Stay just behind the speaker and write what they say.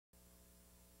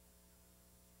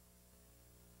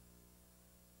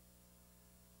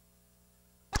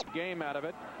game out of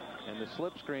it, and the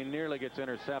slip screen nearly gets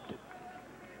intercepted.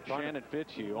 Shannon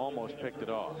Fitzhugh almost picked it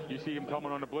off. You see him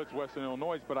coming on the blitz, Western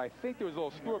Illinois, but I think there was a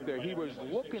little screw up there. He was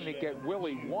looking to get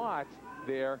Willie Watts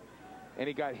there, and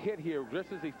he got hit here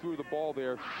just as he threw the ball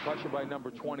there, pressured by number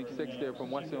 26 there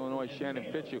from Western Illinois,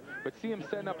 Shannon Fitzhugh. But see him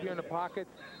setting up here in the pocket.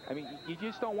 I mean, you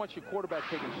just don't want your quarterback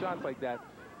taking shots like that.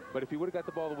 But if he would have got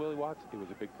the ball to Willie Watts, it was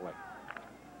a big play.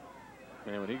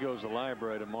 And when he goes to the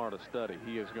library tomorrow to study,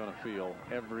 he is going to feel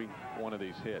every one of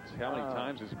these hits. How many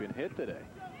times has he been hit today?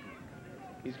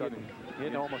 He's getting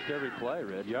hit almost every play,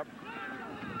 Rich. Yep.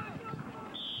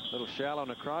 Little shallow in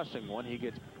the crossing one. He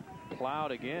gets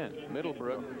plowed again.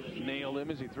 Middlebrook nailed him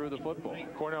as he threw the football.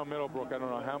 Cornell Middlebrook, I don't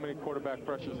know how many quarterback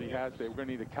pressures he has there. We're going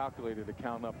to need a calculator to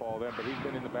count up all them, but he's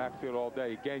been in the backfield all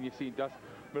day. Again, you see Dust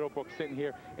Middlebrook sitting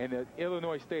here, and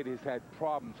Illinois State has had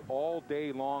problems all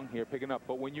day long here picking up.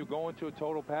 But when you go into a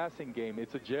total passing game,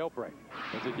 it's a jailbreak.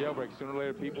 It's a jailbreak. Sooner or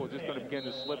later, people are just going to begin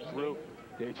to slip through.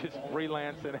 They're just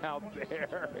freelancing out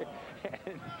there,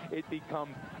 and it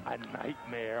becomes a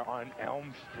nightmare on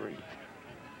Elm Street.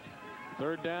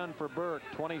 Third down for Burke,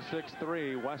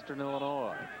 26-3, Western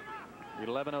Illinois.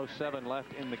 11:07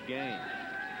 left in the game.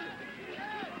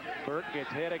 Burke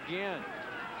gets hit again.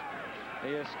 He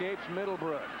escapes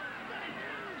Middlebrook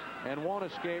and won't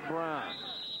escape Brown,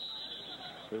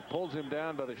 who pulls him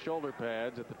down by the shoulder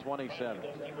pads at the 27.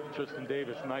 Tristan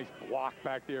Davis, nice block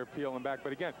back there, peeling back.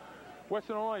 But again,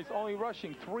 Western Illinois is only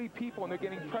rushing 3 people, and they're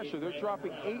getting pressure. They're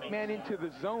dropping 8 men into the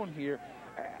zone here.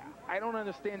 I don't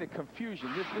understand the confusion.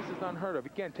 This is unheard of.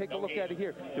 Again, take a look at it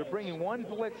here. They're bringing 1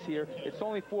 blitz here. It's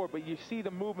only 4, but you see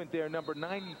the movement there. Number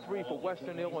 93 for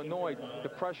Western Illinois, the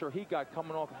pressure he got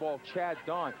coming off the ball. Chad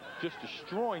Don just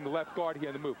destroying the left guard here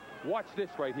in the move. Watch this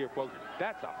right here, folks.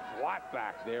 That's a flat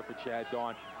back there for Chad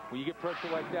Don. When you get pressure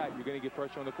like that, you're going to get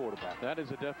pressure on the quarterback. That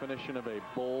is a definition of a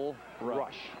bull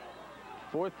rush.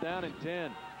 4th down and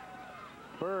 10.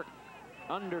 Burke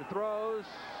underthrows.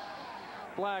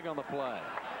 Flag on the play.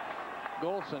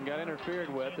 Golson got interfered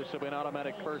with. This will be an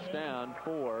automatic first down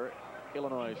for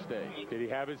Illinois State. Did he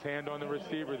have his hand on the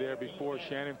receiver there before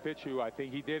Shannon Fitzhugh? I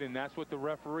think he did, and that's what the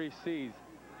referee sees.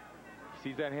 He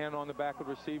sees that hand on the back of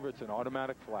the receiver. It's an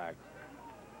automatic flag.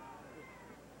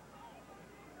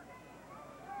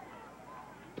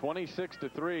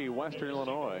 26-3, Western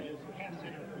Illinois.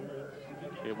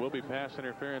 It will be pass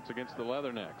interference against the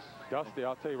Leathernecks. Dusty,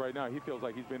 I'll tell you right now, he feels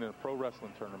like he's been in a pro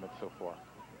wrestling tournament so far.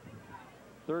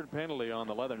 3rd penalty on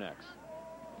the Leathernecks.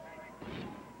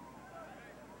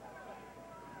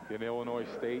 In Illinois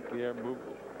State there, move.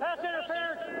 Pass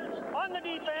interference on the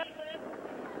defense.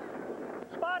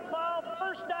 Spot foul,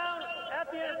 first down at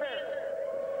the interference.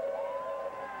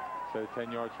 So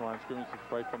 10 yards from line of scrimmage,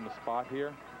 right from the spot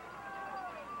here.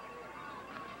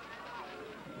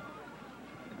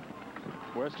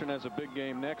 Western has a big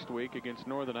game next week against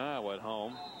Northern Iowa at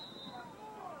home.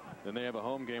 Then they have a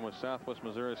home game with Southwest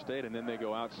Missouri State, and then they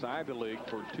go outside the league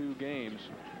for 2 games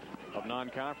of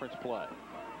non-conference play.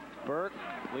 Burke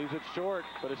leaves it short,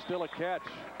 but it's still a catch.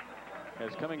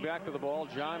 As coming back to the ball,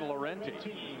 John Laurenti,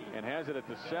 and has it at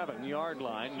the 7-yard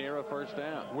line near a first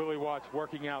down. Willie Watts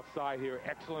working outside here.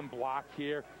 Excellent block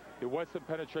here. There was some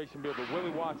penetration there, but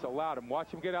Willie Watts allowed him. Watch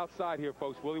him get outside here,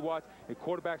 folks. Willie Watts, the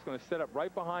quarterback's going to set up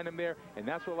right behind him there, and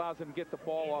that's what allows him to get the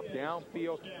ball off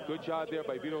downfield. Good job there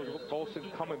by Vito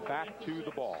Golson coming back to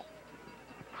the ball.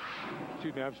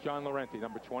 Excuse me, that's John Laurenti,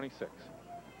 number 26.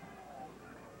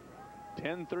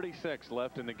 10:36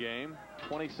 left in the game.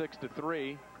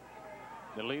 26-3.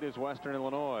 The lead is Western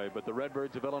Illinois, but the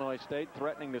Redbirds of Illinois State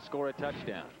threatening to score a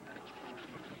touchdown.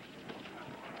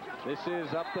 This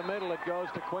is up the middle. It goes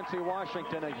to Quincy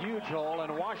Washington, a huge hole,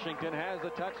 and Washington has the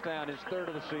touchdown, his 3rd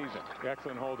of the season.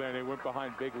 Excellent hold there. They went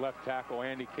behind big left tackle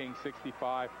Andy King,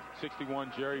 65,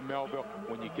 61 Jerry Melville.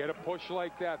 When you get a push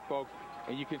like that, folks,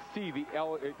 and you can see the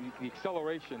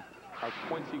acceleration of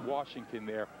Quincy Washington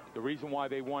there, the reason why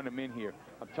they want him in here.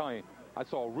 I'm telling you, I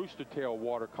saw rooster tail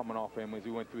water coming off him as he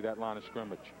went through that line of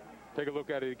scrimmage. Take a look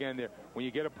at it again there. When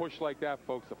you get a push like that,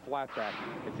 folks, a flat back,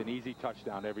 it's an easy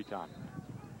touchdown every time.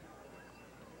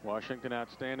 Washington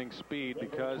outstanding speed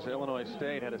because Illinois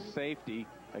State had a safety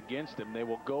against him. They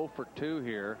will go for 2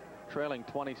 here, trailing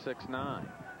 26-9.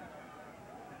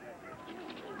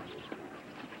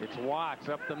 It's Watts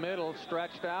up the middle,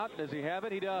 stretched out. Does he have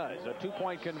it? He does. A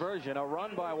 2-point conversion, a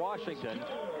run by Washington,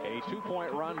 a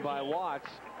 2-point run by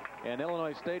Watts, and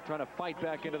Illinois State trying to fight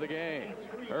back into the game.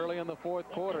 Early in the 4th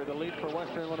quarter, the lead for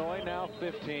Western Illinois now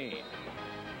 15.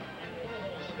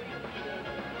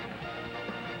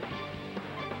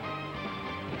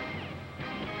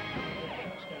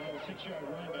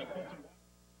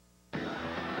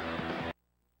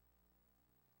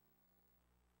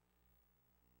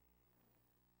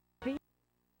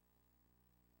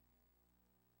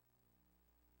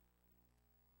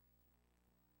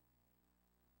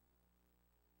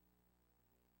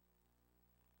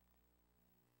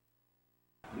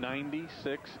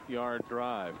 96-yard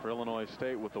drive for Illinois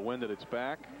State with the wind at its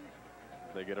back.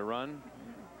 They get a run,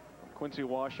 Quincy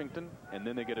Washington, and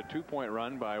then they get a 2-point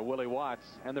run by Willie Watts,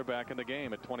 and they're back in the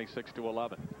game at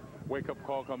 26-11. Wake-up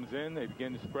call comes in. They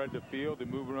begin to spread the field. They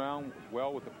move around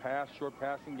well with the pass, short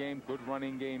passing game, good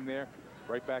running game there.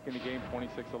 Right back in the game,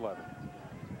 26-11.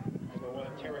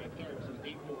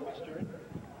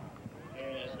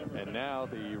 And now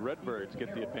the Redbirds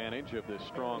get the advantage of this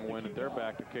strong wind at their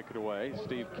back to kick it away.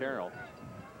 Steve Carroll.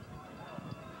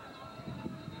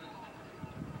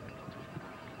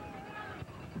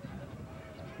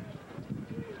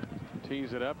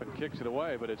 Tees it up and kicks it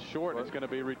away, but it's short and it's going to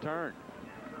be returned.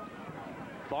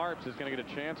 Tharps is going to get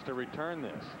a chance to return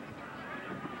this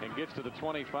and gets to the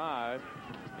 25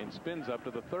 and spins up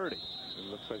to the 30. It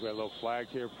looks like we had a little flag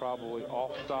here, probably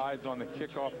offsides on the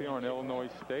kickoff here on Illinois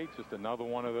State. Just another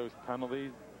one of those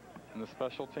penalties in the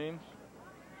special teams.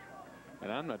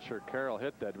 And I'm not sure Carroll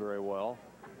hit that very well.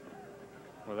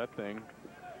 Well, that thing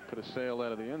could have sailed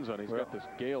out of the end zone. He's got this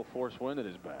gale force wind at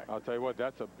his back. I'll tell you what,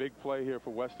 that's a big play here for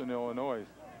Western Illinois.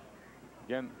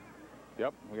 Again,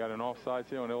 yep, we got an offsides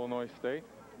here on Illinois State.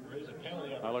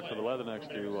 I look for the Leathernecks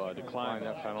to decline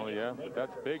that penalty, yeah. But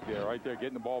that's big there, right there,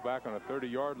 getting the ball back on a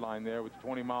 30-yard line there with a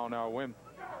 20-mile-an-hour wind.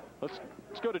 Let's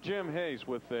go to Jim Hayes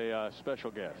with a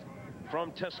special guest.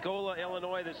 From Tuscola,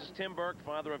 Illinois, this is Tim Burke,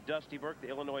 father of Dusty Burke, the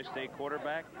Illinois State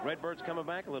quarterback. Redbirds coming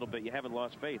back a little bit. You haven't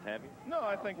lost faith, have you? No,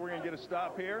 I think we're going to get a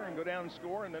stop here and go down and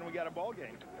score, and then we got a ball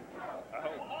game. I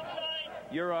hope.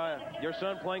 Your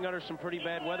son playing under some pretty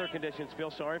bad weather conditions.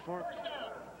 Feel sorry for him?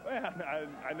 Well,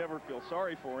 I never feel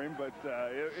sorry for him, but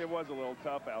it was a little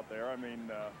tough out there. I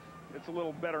mean, it's a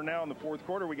little better now in the fourth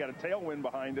quarter. We got a tailwind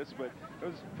behind us, but it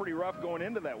was pretty rough going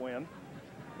into that wind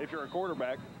if you're a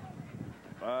quarterback.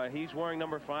 He's wearing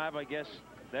number 5. I guess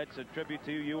that's a tribute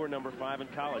to you. You were number 5 in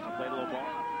college. You played a little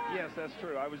ball? Yes, that's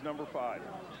true. I was number 5.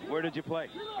 Where did you play?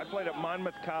 I played at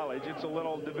Monmouth College. It's a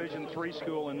little Division III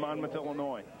school in Monmouth,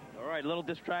 Illinois. All right, a little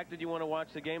distracted. You want to watch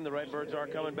the game. The Redbirds are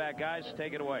coming back. Guys,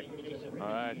 take it away. All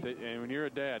right, and when you're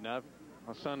a dad, now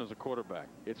my son is a quarterback.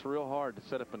 It's real hard to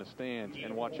set up in the stands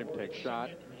and watch him take shot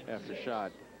after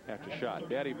shot after shot.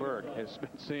 Daddy Burke has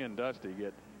been seeing Dusty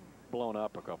get blown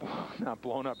up a couple times. Not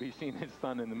blown up. He's seen his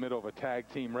son in the middle of a tag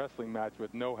team wrestling match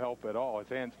with no help at all. His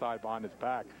hands tied behind his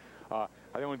back.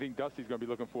 The only thing Dusty's going to be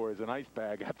looking for is an ice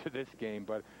bag after this game.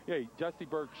 But, yeah, Dusty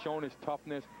Burke showing his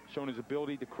toughness, showing his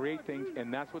ability to create things,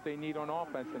 and that's what they need on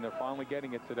offense, and they're finally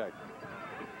getting it today.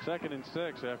 2nd and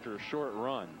 6 after a short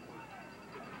run.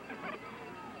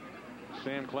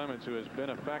 Sam Clemens, who has been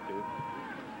effective,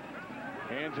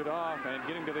 hands it off, and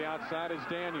getting to the outside is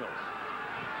Daniels.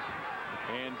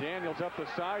 And Daniels up the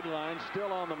sideline,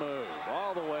 still on the move,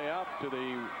 all the way up to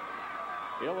the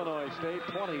Illinois State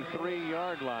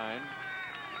 23-yard line.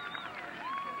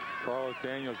 Carlos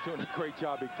Daniels doing a great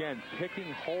job again,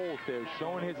 picking holes there,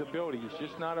 showing his ability. He's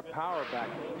just not a power back.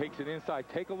 Takes it inside.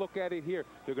 Take a look at it here.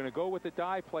 They're going to go with the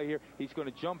dive play here. He's going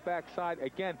to jump backside.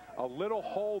 Again, a little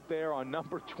hold there on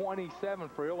number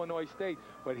 27 for Illinois State,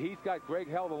 but he's got Greg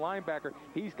Hell, the linebacker.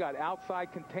 He's got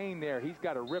outside contained there. He's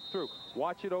got to rip through.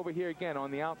 Watch it over here again on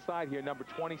the outside here, number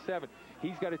 27.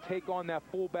 He's got to take on that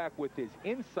fullback with his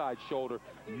inside shoulder,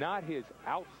 not his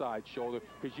outside shoulder,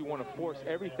 because you want to force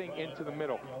everything into the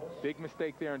middle. Big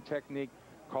mistake there in technique.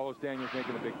 Carlos Daniels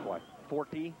making a big play.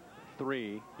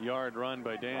 43-yard run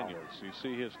by Daniels. Wow. You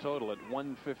see his total at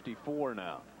 154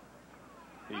 now.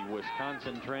 The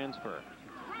Wisconsin transfer.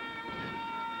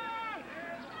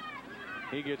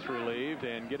 He gets relieved,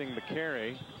 and getting the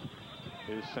carry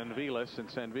is Sanvilas, and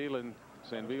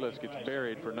Sanvilas gets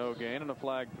buried for no gain and a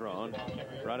flag thrown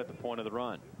right at the point of the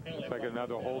run. Looks like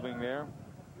another holding there.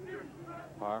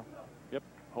 Yep,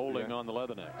 holding on the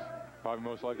Leathernecks. Probably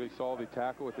most likely saw the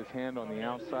tackle with his hand on the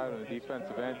outside on the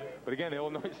defensive end. But again,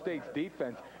 Illinois State's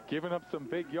defense giving up some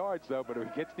big yards, though. But if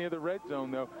it gets near the red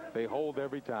zone, though, they hold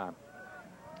every time.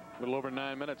 A little over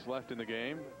 9 minutes left in the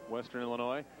game. Western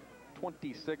Illinois,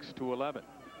 26-11.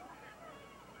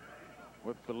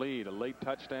 With the lead, a late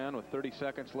touchdown with 30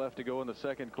 seconds left to go in the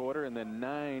second quarter, and then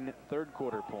 9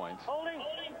 third-quarter points. Holding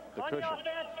The on cushion. the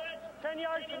offense, 10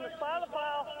 yards from the spot of the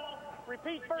foul.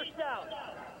 Repeat first down.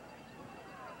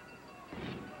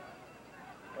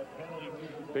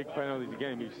 Big penalties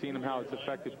again. You've seen them how it's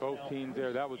affected both teams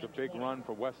there. That was a big run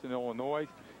for Western Illinois.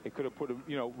 It could have put,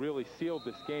 really sealed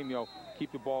this game,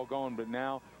 keep the ball going. But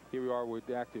now here we are with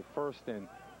the active first, and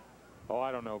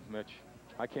I don't know, Mitch.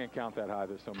 I can't count that high.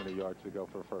 There's so many yards to go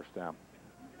for a first down.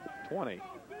 20.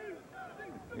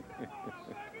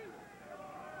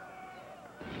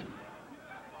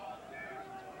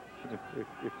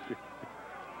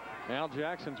 Al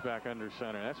Jackson's back under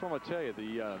center. That's what I'm going to tell you.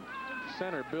 The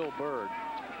center, Bill Berg,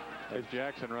 as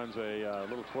Jackson runs a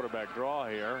little quarterback draw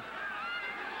here.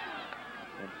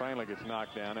 And finally gets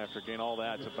knocked down after gain all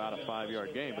that. It's about a 5-yard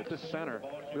gain. But this center,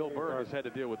 Bill Berg, has had to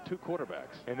deal with 2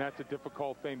 quarterbacks. And that's a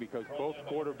difficult thing because both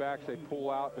quarterbacks, they pull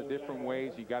out the different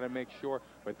ways. You got to make sure.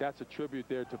 But that's a tribute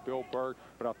there to Bill Berg.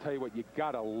 But I'll tell you what, you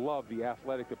got to love the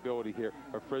athletic ability here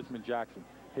of Frisman Jackson.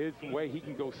 His way, he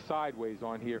can go sideways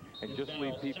on here and just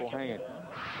leave people hanging.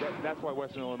 That's why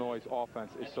Western Illinois'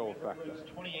 offense is so effective.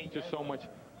 Just so much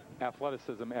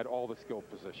athleticism at all the skill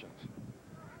positions.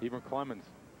 Even Clemens,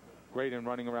 great in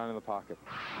running around in the pocket.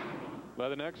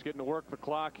 Leathernecks getting to work the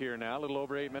clock here now. A little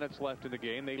over 8 minutes left in the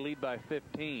game. They lead by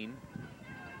 15.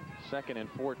 2nd and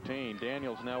 14.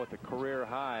 Daniels now with the career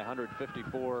high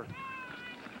 154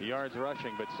 yards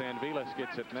rushing, but Sanvilas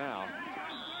gets it now.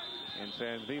 And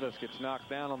Sanvilas gets knocked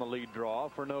down on the lead draw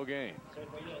for no gain.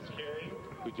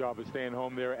 Good job of staying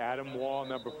home there. Adam Wall,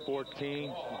 number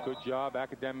 14. Good job.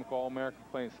 Academic All-American,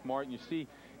 playing smart. And you see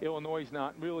Illinois is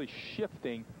not really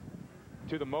shifting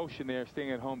to the motion there,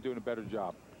 staying at home, doing a better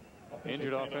job.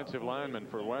 Injured offensive lineman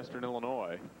for Western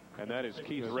Illinois, and that is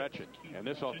Keith Retchen. And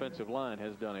this offensive line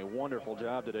has done a wonderful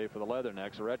job today for the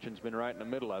Leathernecks. Retchen's been right in the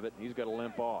middle of it. He's got to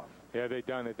limp off. Yeah, they've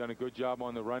done a good job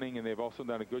on the running, and they've also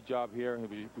done a good job here.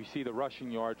 We see the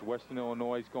rushing yards. Western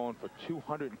Illinois is going for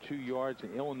 202 yards,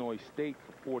 and Illinois State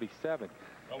for 47.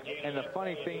 And the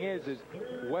funny thing is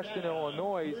Western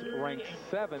Illinois ranks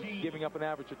 7th, giving up an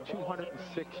average of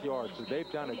 206 yards. So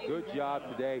they've done a good job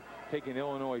today taking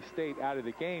Illinois State out of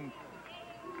the game.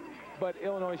 But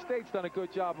Illinois State's done a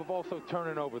good job of also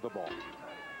turning over the ball.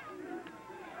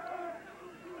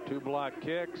 2 block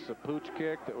kicks, a pooch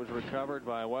kick that was recovered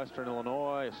by Western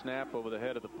Illinois, a snap over the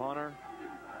head of the punter.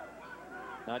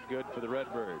 Not good for the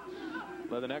Redbirds.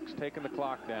 Leathernecks taking the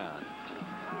clock down.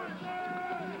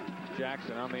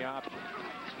 Jackson on the option.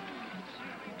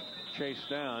 Chased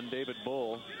down. David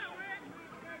Bull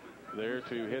there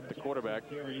to hit the quarterback,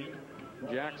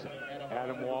 Jackson.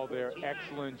 Adam Wall there,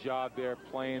 excellent job there,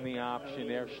 playing the option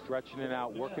there, stretching it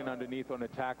out, working underneath on the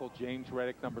tackle. James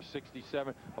Reddick, number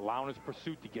 67, allowing his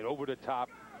pursuit to get over the top,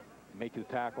 make the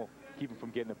tackle, keep him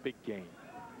from getting a big gain.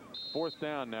 4th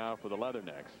down now for the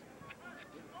Leathernecks.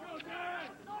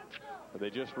 But they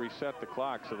just reset the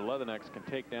clock so the Leathernecks can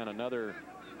take down another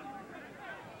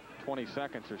 20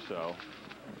 seconds or so,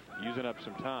 using up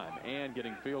some time and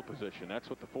getting field position. That's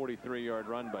what the 43-yard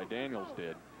run by Daniels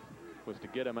did, was to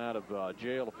get him out of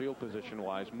jail field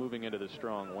position-wise, moving into the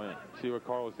strong wind. See what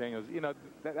Carlos Daniels, you know,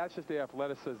 that's just the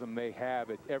athleticism they have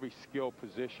at every skill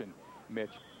position, Mitch.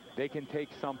 They can take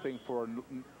something for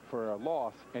a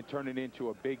loss and turn it into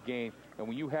a big game. And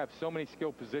when you have so many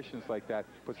skill positions like that,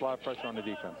 it puts a lot of pressure on the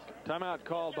defense. Timeout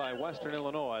called by Western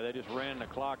Illinois. They just ran the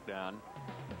clock down.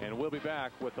 And we'll be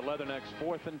back with the Leathernecks'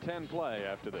 4th and 10 play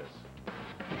after this.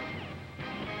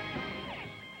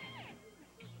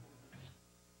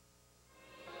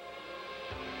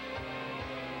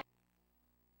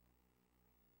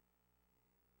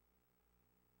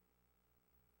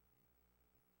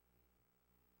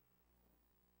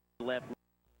 Left.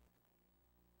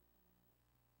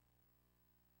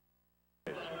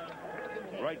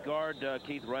 Right guard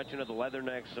Keith Retchen of the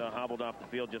Leathernecks hobbled off the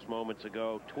field just moments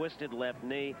ago. Twisted left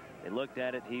knee. They looked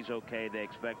at it. He's okay. They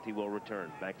expect he will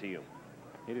return. Back to you.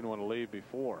 He didn't want to leave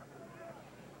before.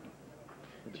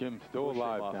 Jim's still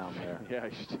alive down there. Yeah,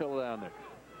 he's still down there.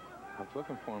 I was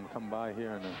looking for him to come by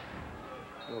here in a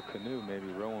little canoe,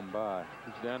 maybe rowing by.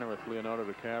 He's down there with Leonardo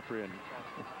DiCaprio and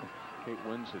Kate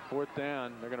Winslet. 4th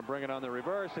down. They're going to bring it on the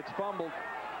reverse. It's fumbled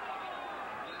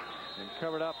and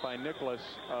covered up by Nicholas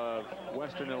of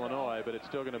Western Illinois, but it's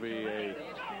still going to be a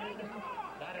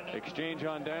exchange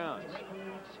on downs.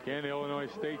 Again, Illinois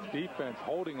State's defense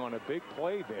holding on a big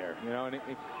play there, you know, and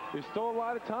there's still a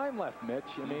lot of time left, Mitch.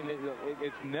 I mean,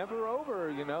 it's never over,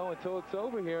 you know, until it's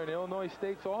over here. And Illinois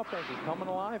State's offense is coming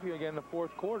alive here again in the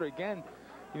 4th quarter. Again,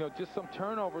 you know, just some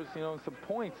turnovers, you know, some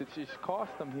points. It's just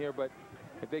cost them here, but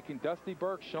if they can, Dusty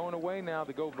Burke showing a way now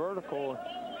to go vertical,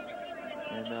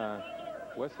 and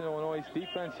Western Illinois'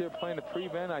 defense here playing the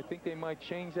prevent, I think they might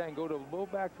change that and go to a little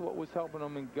back to what was helping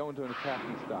them and go into an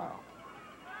attacking style.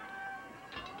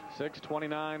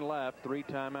 6:29 left, 3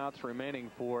 timeouts remaining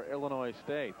for Illinois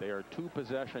State. They are 2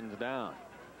 possessions down,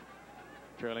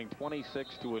 trailing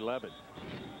 26-11.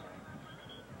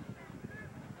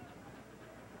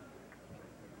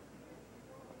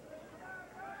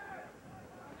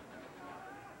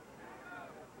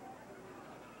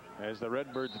 As the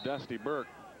Redbirds' Dusty Burke,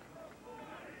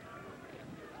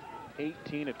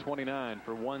 18 of 29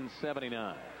 for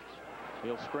 179.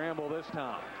 He'll scramble this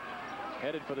time.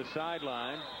 headed for the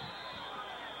sideline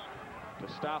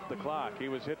to stop the clock. He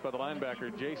was hit by the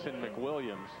linebacker, Jason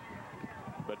McWilliams.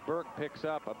 But Burke picks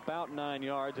up about 9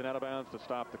 yards and out of bounds to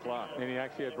stop the clock. And he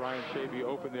actually had Brian Shabey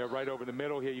open there right over the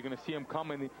middle here. You're going to see him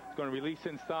coming. He's going to release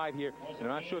inside here.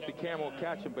 And I'm not sure if the camera will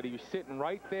catch him, but he was sitting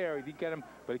right there. He didn't get him,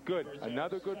 but good.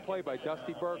 Another good play by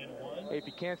Dusty Burke. Hey, if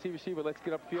you can't see receiver, let's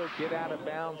get upfield, get out of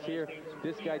bounds here.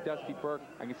 This guy, Dusty Burke,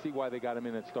 I can see why they got him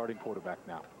in at starting quarterback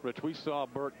now. Rich, we saw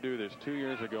Burke do this 2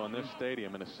 years ago in this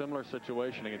stadium in a similar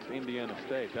situation against Indiana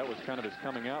State. That was kind of his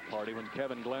coming out party when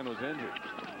Kevin Glenn was injured.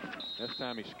 This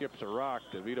time he skips a rock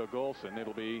to Vito Golson.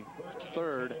 It'll be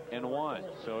 3rd and 1.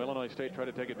 So Illinois State tried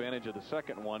to take advantage of the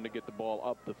second one to get the ball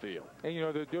up the field. And, you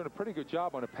know, they're doing a pretty good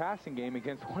job on a passing game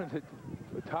against one of the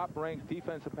top-ranked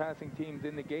defensive passing teams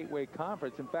in the Gateway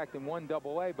Conference. In fact, in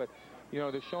 1AA. But, you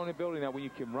know, they're showing ability now when you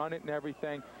can run it and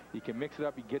everything. You can mix it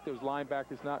up. You get those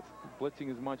linebackers not blitzing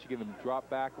as much. You give them drop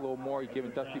back a little more. You're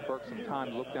giving Dusty Burke some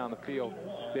time to look down the field.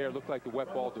 There, it looked like the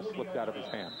wet ball just slipped out of his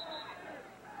hand.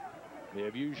 They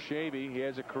have used Shabey. He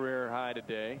has a career high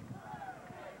today.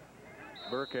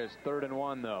 Burke has 3rd and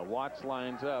 1, though. Watts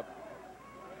lines up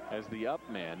as the up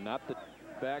man, not the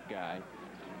back guy,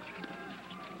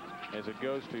 as it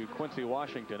goes to Quincy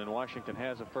Washington, and Washington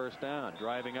has a first down.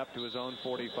 Driving up to his own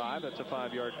 45. That's a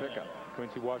 5-yard pickup.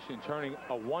 Quincy Washington turning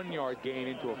a 1-yard gain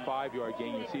into a 5-yard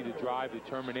gain. You see the drive,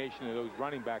 determination of those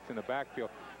running backs in the backfield.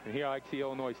 And here I see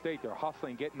Illinois State. They're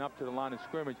hustling, getting up to the line of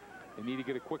scrimmage. They need to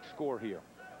get a quick score here.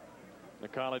 The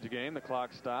college game, the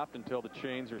clock stopped until the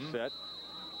chains are set.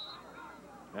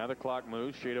 Now the clock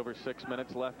moves. Shade over 6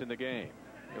 minutes left in the game.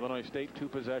 Illinois State 2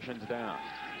 possessions down.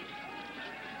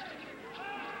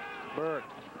 Burke,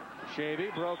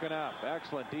 Shabey broken up.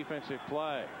 Excellent defensive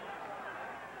play.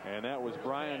 And that was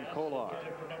Brian Kolar.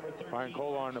 Brian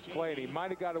Kolar on the play, and he might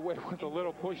have got away with a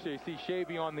little push there. You see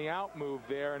Shabey on the out move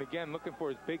there, and again, looking for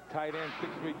his big tight end,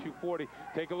 6'3", 240.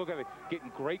 Take a look at it.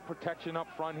 Getting great protection up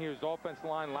front here. His offensive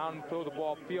line allowing him to throw the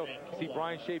ball upfield. See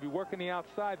Brian Shabey working the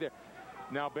outside there.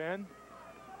 Now, Ben,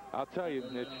 I'll tell you,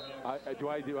 Mitch, do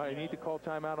I need to call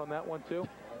timeout on that one, too?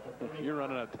 You're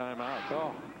running a timeout.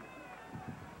 Oh.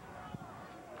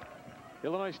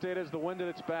 Illinois State has the wind at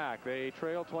its back. They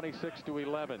trail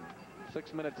 26-11.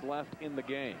 6 minutes left in the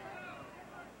game.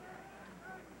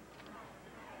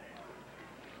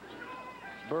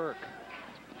 Burke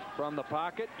from the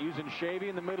pocket, using Shabey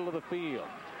in the middle of the field.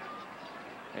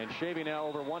 And Shabey now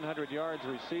over 100 yards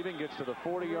receiving, gets to the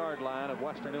 40-yard line of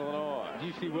Western Illinois.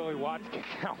 You see Willie Watts get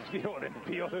downfield and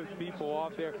peel those people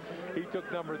off there. He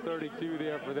took number 32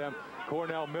 there for them.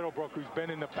 Cornell Middlebrook, who's been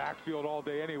in the backfield all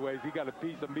day anyways, he got a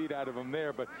piece of meat out of him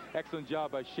there, but excellent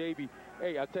job by Shabey.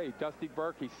 Hey, I'll tell you, Dusty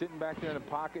Burke, he's sitting back there in the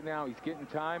pocket now. He's getting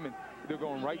time, and they're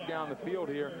going right down the field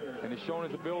here, and he's showing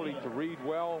his ability to read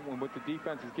well when what the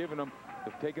defense is giving him.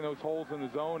 They're taking those holes in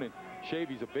the zone, and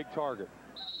Shabey's a big target.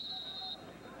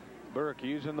 Burke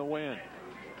using the wind.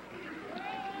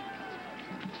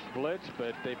 Blitz,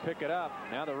 but they pick it up.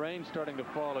 Now the rain's starting to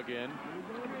fall again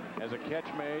as a catch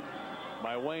made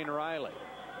by Wayne Riley.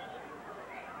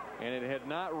 And it had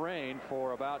not rained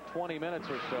for about 20 minutes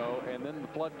or so, and then the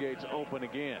floodgates open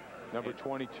again. Number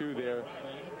 22 there,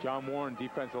 John Warren,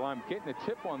 defensive line, getting a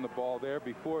tip on the ball there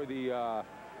before the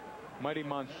Mighty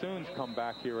Monsoons come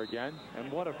back here again.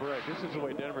 And what a break. This is the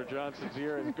way Denver Johnson's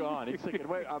year has gone. He's thinking,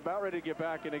 wait, I'm about ready to get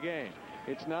back in the game.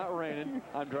 It's not raining.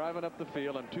 I'm driving up the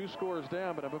field. I'm 2 scores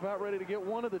down, but I'm about ready to get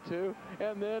one of the two.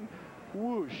 And then,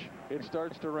 whoosh, it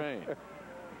starts to rain.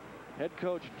 Head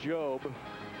coach Jobe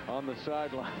on the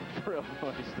sideline for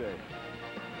Illinois State.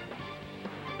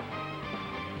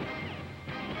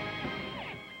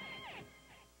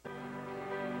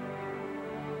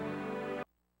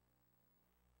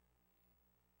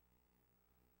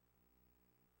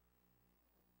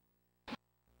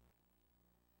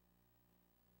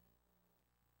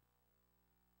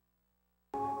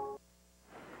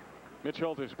 Mitch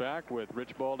Holt is back with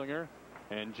Rich Baldinger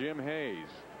and Jim Hayes.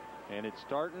 And it's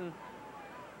starting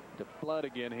to flood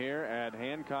again here at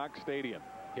Hancock Stadium.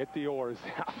 Get the oars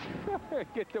out.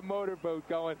 Get the motorboat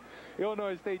going.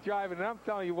 Illinois State driving. And I'm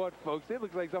telling you what, folks, it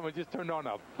looks like someone just turned on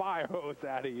a fire hose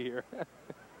out of here.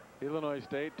 Illinois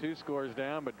State 2 scores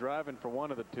down, but driving for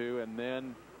one of the two, and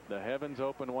then the heavens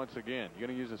open once again. You're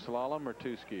going to use a slalom or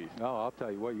 2 skis? No, I'll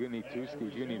tell you what, you're going to need 2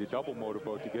 skis. You're going to need a double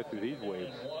motorboat to get through these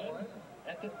waves.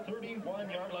 At the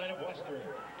 31-yard line of Western.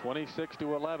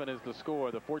 26-11 is the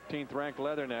score. The 14th ranked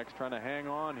Leathernecks trying to hang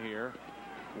on here.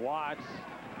 Watts.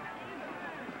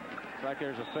 Looks like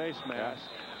there's a face mask.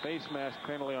 Yes. Face mask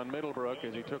penalty on Middlebrook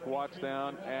as he took Watts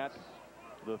down at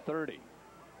the 30.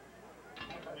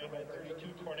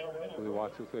 Willie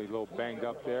Watts looks like a little banged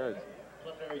up there.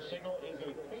 Preliminary signal is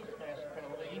a face mask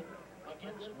penalty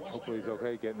against Western. Hopefully he's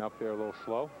okay, getting up there a little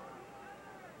slow.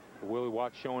 Willie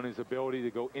Watts showing his ability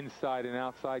to go inside and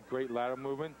outside. Great lateral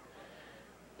movement.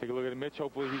 Take a look at Mitch.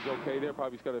 Hopefully he's okay there.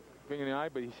 Probably he's got a finger in the eye,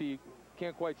 but you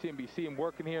can't quite see him. But you see him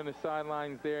working here on the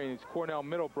sidelines there, and it's Cornell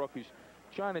Middlebrook who's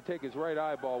trying to take his right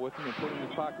eyeball with him and put it in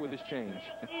his pocket with his change.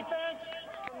 Defense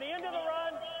from the end of the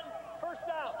run, first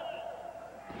down.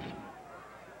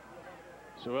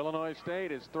 So Illinois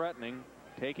State is threatening,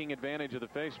 taking advantage of the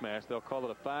face mask. They'll call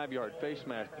it a 5-yard face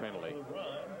mask penalty.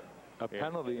 A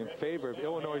penalty in favor of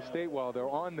Illinois State while they're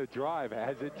on the drive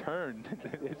as it turned.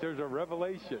 There's a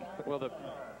revelation. Well,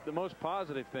 the most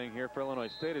positive thing here for Illinois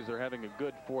State is they're having a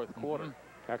good fourth quarter.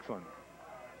 Excellent.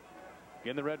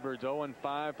 Again, the Redbirds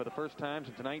 0-5 for the first time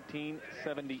since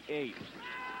 1978.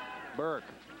 Burke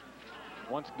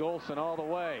wants Golson all the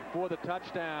way for the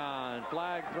touchdown.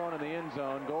 Flag thrown in the end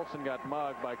zone. Golson got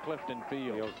mugged by Clifton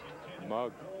Fields.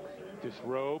 Mugged,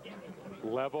 disrobed,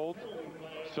 leveled,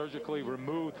 surgically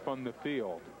removed from the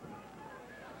field.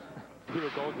 Peter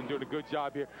Golson doing a good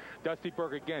job here. Dusty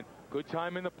Burke again, good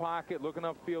time in the pocket, looking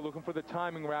upfield, looking for the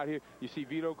timing route here. You see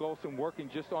Vito Golson working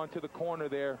just onto the corner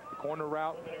there, the corner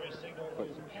route. But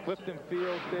Clifton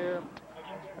Fields there,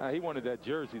 he wanted that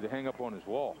jersey to hang up on his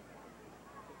wall.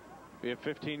 Be a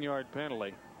 15-yard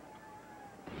penalty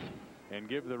and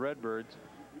give the Redbirds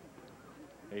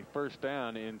a first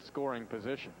down in scoring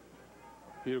position.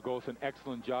 Peter Golson,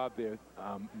 excellent job there,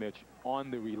 Mitch. On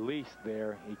the release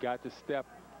there, he got the step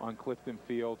on Clifton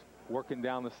Fields, working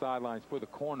down the sidelines for the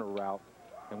corner route.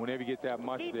 And whenever you get that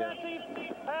much there.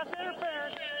 Defensive pass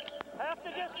interference, half the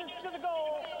distance to the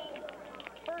goal,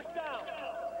 first down.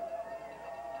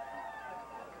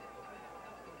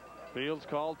 Fields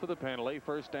called for the penalty.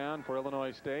 First down for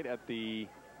Illinois State at the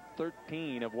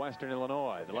 13 of Western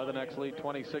Illinois. The Leathernecks lead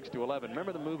 26-11.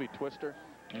 Remember the movie Twister?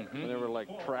 When there were like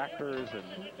tractors and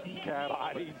cat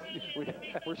bodies.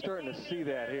 We're starting to see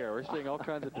that here. We're seeing all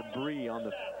kinds of debris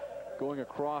going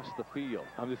across the field.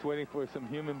 I'm just waiting for some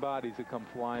human bodies to come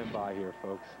flying by here,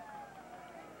 folks.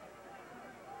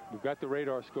 We've got the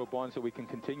radar scope on so we can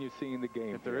continue seeing the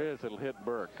game. If there is, it'll hit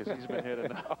Burke because he's been hit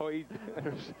enough. Oh,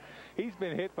 he's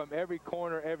been hit from every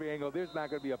corner, every angle. There's not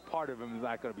going to be a part of him that's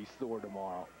not going to be sore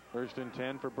tomorrow. First and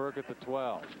 10 for Burke at the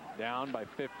 12. Down by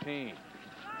 15.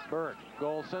 Burke,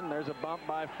 Golson, there's a bump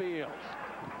by Fields.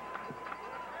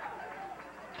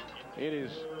 It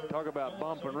is, talk about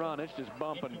bump and run, it's just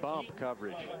bump and bump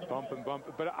coverage. Bump and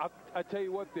bump. But I'll tell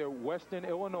you what, there, Western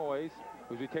Illinois,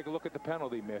 as we take a look at the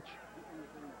penalty, Mitch.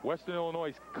 Western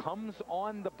Illinois comes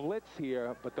on the blitz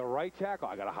here, but the right tackle,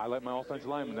 I got to highlight my offensive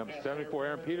lineman, number 74,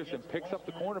 Aaron Peterson, picks up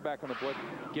the cornerback on the blitz,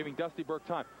 giving Dusty Burke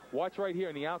time. Watch right here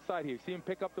on the outside here. See him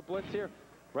pick up the blitz here?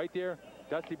 Right there,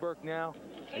 Dusty Burke now.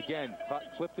 Again,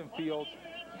 Clifton Fields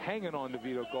hanging on to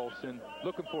Vito Golson,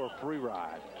 looking for a free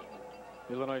ride.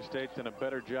 Illinois State's done a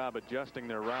better job adjusting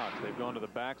their routes. They've gone to the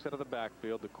backside of the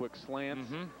backfield, the quick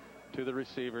slants to the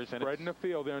receivers. And right in the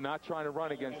field, they're not trying to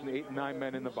run against the 8 and 9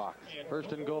 men in the box.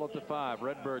 First and goal at the 5.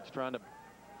 Redbirds trying to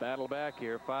battle back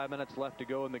here. 5 minutes left to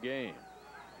go in the game.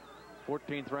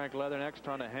 14th ranked Leathernecks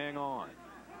trying to hang on.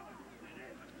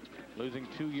 Losing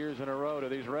 2 years in a row to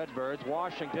these Redbirds.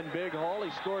 Washington, big hole.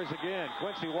 He scores again.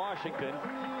 Quincy Washington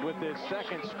with his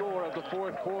second score of the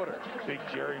fourth quarter. Big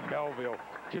Jerry Melville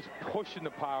just pushing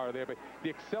the power there. But the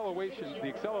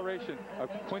acceleration of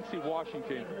Quincy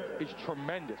Washington is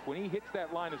tremendous. When he hits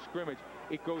that line of scrimmage,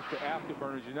 it goes to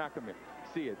afterburners. You're not going to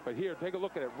see it. But here, take a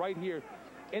look at it right here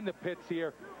in the pits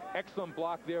here. Excellent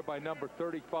block there by number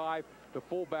 35. The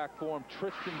fullback for him,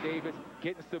 Tristan Davis,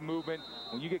 getting some movement.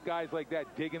 When you get guys like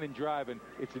that digging and driving,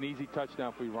 it's an easy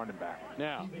touchdown for your running back.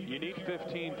 Now, you need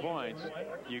 15 points.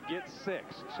 You get 6.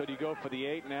 So do you go for the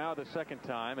 8 now the second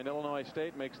time? And Illinois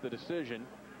State makes the decision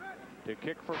to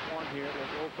kick for one here.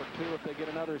 They'll go for 2 if they get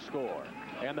another score.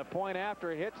 And the point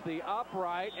after hits the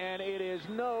upright, and it is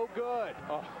no good.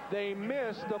 Oh, they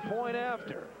missed the point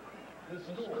after.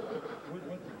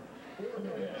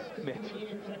 Mitch,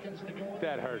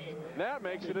 that hurt. That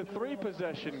makes it a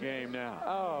 3-possession game now.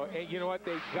 Oh, and you know what?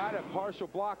 They got a partial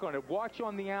block on it. Watch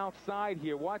on the outside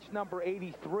here. Watch number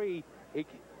 83.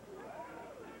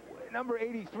 Number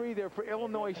 83 there for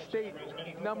Illinois State.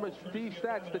 Number Steve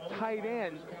Stats, the tight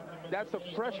end. That's a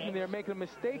freshman there making a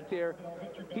mistake there.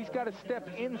 He's got to step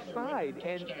inside.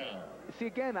 And see,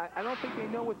 again, I don't think they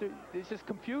know what there's just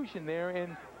confusion there.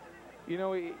 And you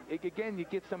know, again, you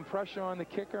get some pressure on the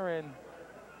kicker, and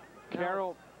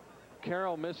Carroll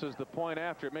misses the point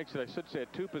after. It makes it, I should say, a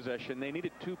 2-possession. They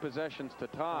needed 2 possessions to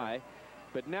tie,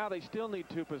 But now they still need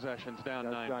 2 possessions down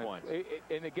 9 points.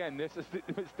 And again, this is the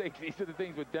mistakes. These are the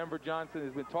things that Denver Johnson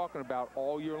has been talking about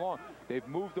all year long. They've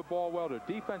moved the ball well. Their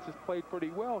defense has played pretty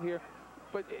well here.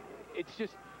 But it's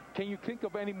just, can you think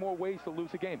of any more ways to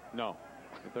lose a game? No.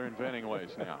 They're inventing ways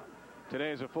now.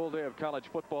 Today is a full day of college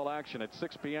football action at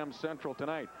 6 p.m. Central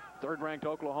tonight. Third-ranked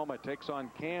Oklahoma takes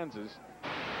on Kansas.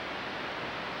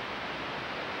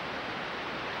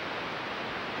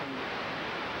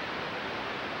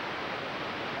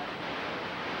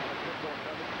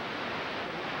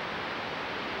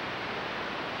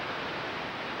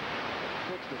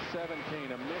 To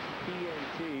 17, a missed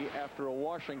PAT after a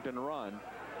Washington run.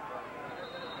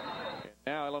 And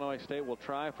now Illinois State will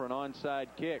try for an onside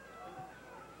kick.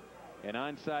 An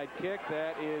onside kick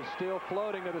that is still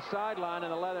floating to the sideline,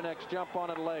 and the Leathernecks jump on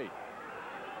it late.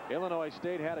 Illinois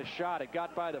State had a shot. It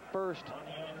got by the first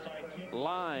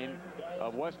line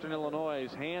of Western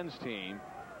Illinois' hands team,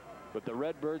 but the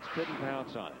Redbirds couldn't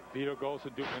pounce on it. Vito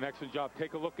Golson doing an excellent job.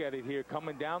 Take a look at it here.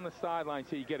 Coming down the sideline,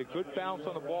 so you get a good bounce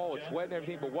on the ball. It's wet and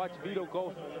everything, but watch Vito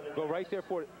Golson go right there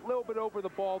for it. A little bit over the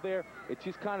ball there. It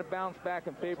just kind of bounced back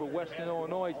in favor of Western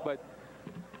Illinois, but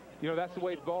you know, that's the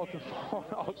way the ball's been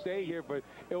falling all day here, but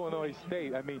Illinois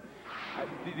State, I mean,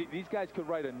 these guys could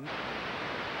write a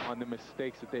on the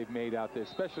mistakes that they've made out there,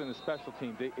 especially in the special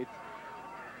teams.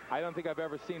 I don't think I've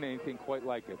ever seen anything quite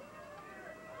like it.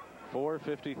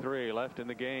 4:53 left in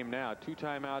the game now. 2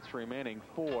 timeouts remaining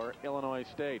for Illinois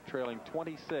State, trailing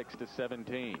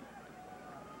 26-17.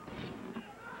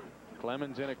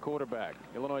 Clemens in at quarterback.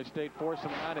 Illinois State forced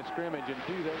some line of scrimmage, and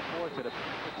do they force it at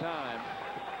the time?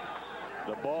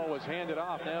 The ball was handed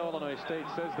off. Now Illinois State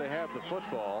says they have the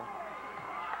football.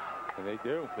 And they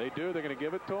do. They do. They're going to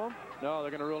give it to him? No,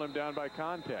 they're going to rule him down by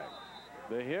contact.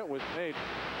 The hit was made.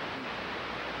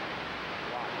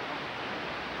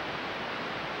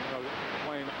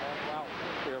 Playing all out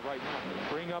there right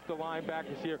now. Bring up the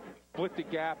linebackers here. Split the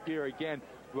gap here again.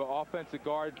 The offensive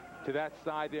guard to that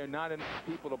side there. Not enough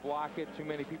people to block it. Too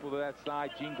many people to that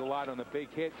side. Gene Gallat on the big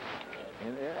hit.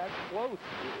 And that's close.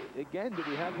 Again, do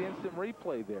we have the instant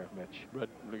replay there, Mitch? But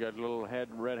we got a little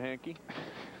red hanky.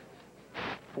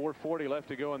 4:40 left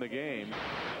to go in the game.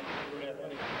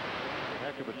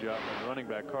 Heck of a job by running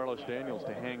back Carlos Daniels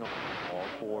to hang on the ball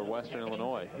for Western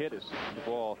Illinois. Hit as the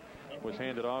ball was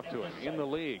handed off to him. In the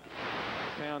league,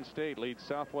 Town State leads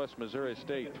Southwest Missouri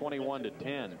State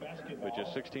 21-10 with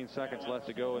just 16 seconds left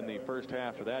to go in the first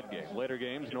half of that game. Later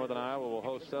games, Northern Iowa will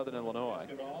host Southern Illinois,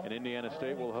 and Indiana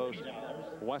State will host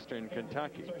Western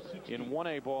Kentucky. In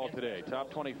 1A ball today, top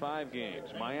 25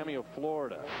 games, Miami of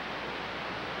Florida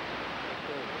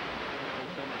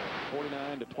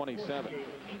 49-27.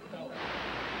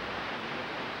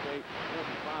 State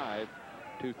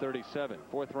 45-37.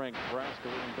 Fourth-ranked Nebraska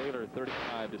leading Baylor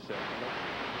 35-7.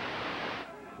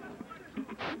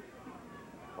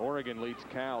 Oregon leads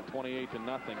Cal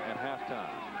 28-0 at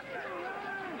halftime.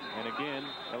 And again,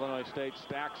 Illinois State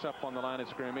stacks up on the line of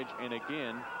scrimmage, and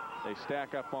again, they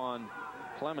stack up on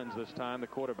Clemens this time, the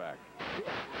quarterback.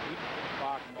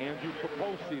 Andrew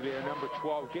Proposi there, number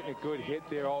 12, getting a good hit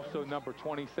there. Also number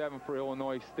 27 for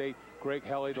Illinois State. Greg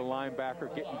Helly, the linebacker,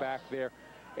 getting back there.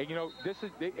 And you know,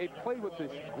 they played with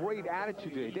this great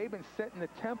attitude today. They've been setting the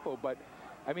tempo, but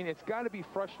I mean, it's got to be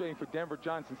frustrating for Denver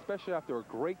Johnson, especially after a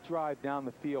great drive down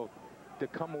the field, to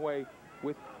come away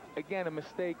with, again, a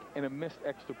mistake and a missed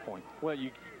extra point. Well,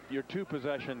 you're 2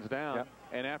 possessions down, yep.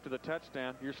 And after the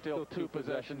touchdown, you're still 2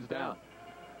 possessions down.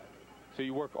 So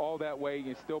you work all that way,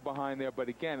 you're still behind there. But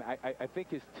again, I think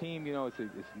his team, you know, it's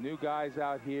new guys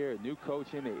out here, new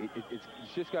coaching.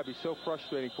 It's just got to be so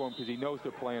frustrating for him because he knows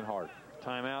they're playing hard.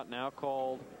 Timeout now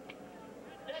called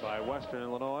by Western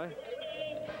Illinois.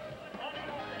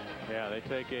 Yeah, they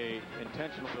take a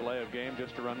intentional delay of game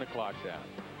just to run the clock down.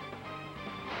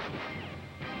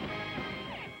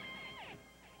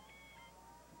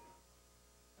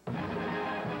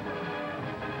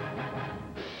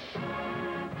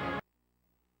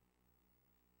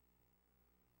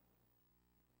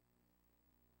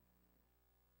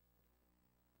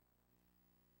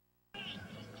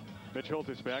 Mitch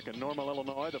Holthus back in Normal,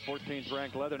 Illinois. The 14th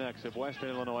ranked Leathernecks of Western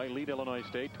Illinois lead Illinois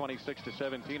State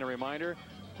 26-17. A reminder,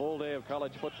 full day of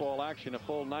college football action, a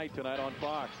full night tonight on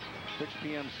Fox. 6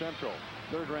 p.m. Central.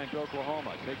 Third ranked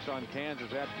Oklahoma takes on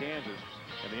Kansas at Kansas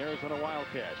and the Arizona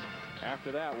Wildcats.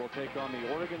 After that, we'll take on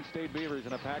the Oregon State Beavers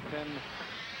in a Pac-10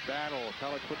 battle.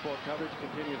 College football coverage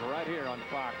continues right here on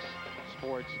Fox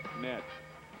Sports Net.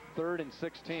 3rd and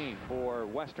 16 for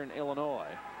Western Illinois.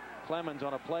 Clemens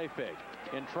on a play fake.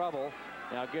 In trouble.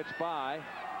 Now gets by.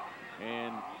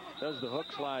 And does the hook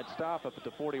slide stop up at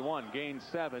the 41. Gains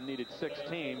 7, needed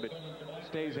 16, but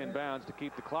stays in bounds to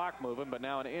keep the clock moving. But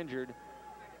now an injured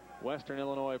Western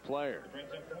Illinois player.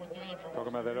 Talking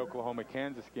about that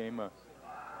Oklahoma-Kansas game,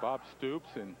 Bob Stoops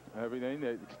and everything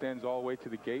that extends all the way to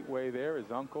the gateway there.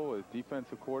 His uncle is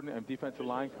defensive coordinator and defensive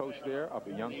line coach there up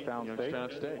at Youngstown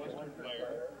State.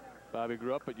 Bobby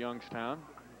grew up at Youngstown.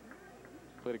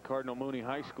 Played at Cardinal Mooney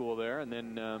High School there, and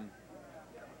then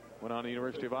went on to the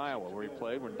University of Iowa, where he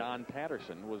played when Don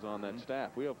Patterson was on that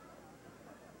staff. We have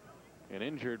an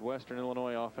injured Western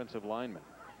Illinois offensive lineman.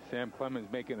 Sam Clemens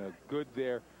making a good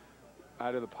there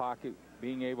out of the pocket,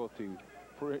 being able to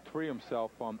free himself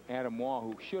from Adam Wall,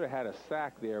 who should have had a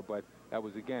sack there, but that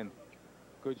was, again,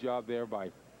 good job there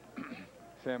by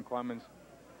Sam Clemens,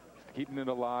 keeping it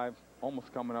alive,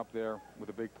 almost coming up there with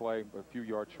a big play, but a few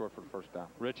yards short for the first down.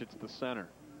 Rich, it's the center.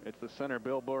 It's the center,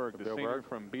 Bill Berg, the senior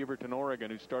from Beaverton, Oregon,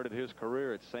 who started his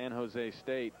career at San Jose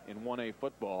State in 1A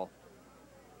football.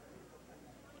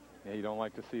 Yeah, you don't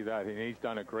like to see that. And he's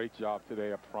done a great job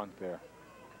today up front there.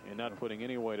 And not putting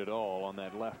any weight at all on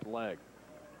that left leg.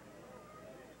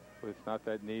 But it's not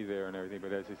that knee there and everything.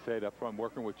 But as I said up front,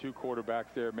 working with 2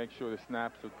 quarterbacks there, make sure the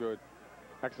snaps are good.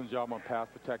 Excellent job on pass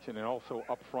protection, and also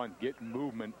up front, getting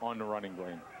movement on the running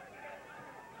lane.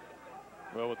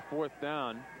 Well, with 4th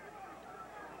down,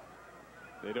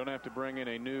 they don't have to bring in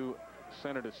a new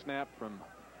center to snap from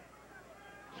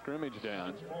scrimmage down.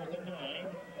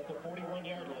 At the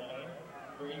 41-yard line,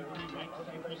 where you see Mike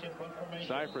Cypress in front formation.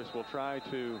 Cypress will try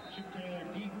to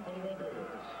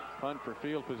punt for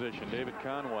field position. David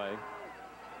Conway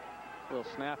will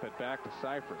snap it back to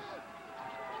Cypress.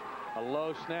 A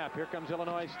low snap. Here comes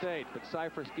Illinois State, but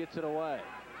Cypress gets it away.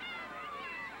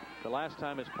 The last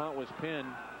time his punt was pinned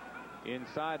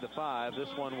inside the 5. This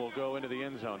one will go into the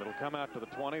end zone. It'll come out to the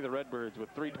 20. The Redbirds with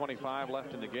 3:25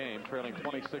 left in the game, trailing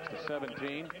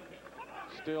 26-17.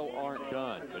 Still aren't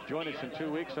done. But join us in 2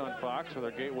 weeks on Fox with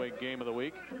our Gateway Game of the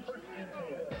Week,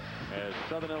 as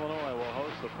Southern Illinois will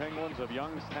host the Penguins of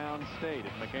Youngstown State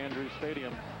at McAndrews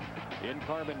Stadium in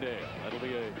Carbondale. That'll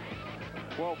be a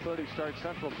 12:30 start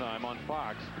Central Time on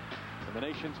Fox in the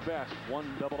nation's best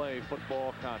 1AA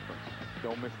football conference.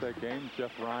 Don't miss that game.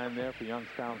 Jeff Ryan there for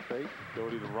Youngstown State.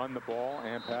 Ability to run the ball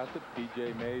and pass it.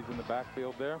 P.J. Mays in the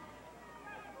backfield there.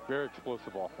 Very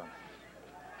explosive offense.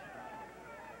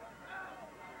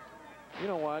 You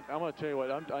know what? I'm going to tell you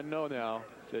what. I know now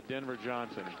that Denver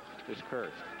Johnson is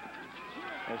cursed,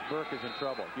 as Burke is in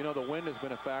trouble. You know, the wind has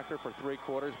been a factor for 3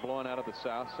 quarters, blowing out of the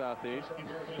south-southeast.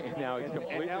 And now it's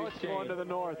completely now it's going to the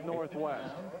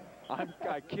north-northwest.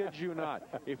 I kid you not.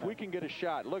 If we can get a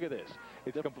shot, look at this.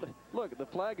 Look, the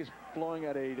flag is flowing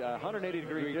at a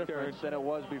 180-degree difference than it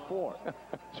was before.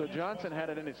 So Johnson had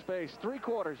it in his face 3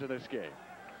 quarters of this game.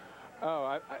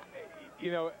 Oh,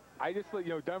 you know, I just let you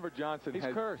know, Denver Johnson. He's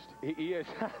cursed. He is.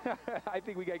 I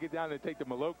think we got to get down and take the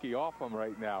Maloki off him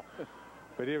right now.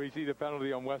 But here we see the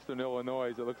penalty on Western Illinois.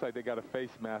 It looks like they got a face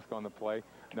mask on the play.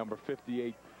 Number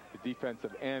 58, the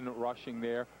defensive end rushing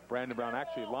there. Brandon Brown,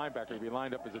 actually a linebacker, he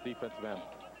lined up as a defensive end.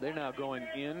 They're now going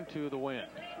into the wind.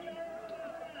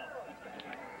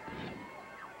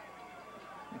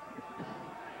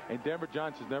 And Denver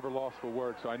Johnson's never lost for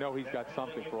words, so I know he's got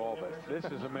something for all this.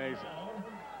 This is amazing.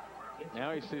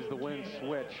 Now he sees the wind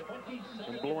switch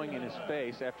and blowing in his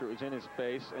face after it was in his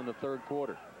face in the 3rd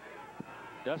quarter.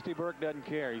 Dusty Burke doesn't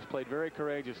care. He's played very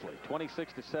courageously.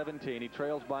 26-17. He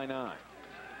trails by 9.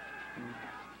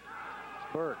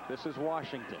 Burke, this is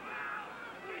Washington.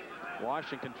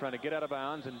 Washington trying to get out of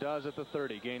bounds and does at the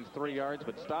 30. Gains 3 yards,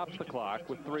 but stops the clock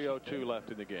with 3:02 left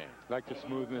in the game. Like the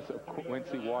smoothness of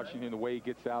Quincy Washington, the way he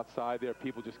gets outside there.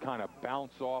 People just kind of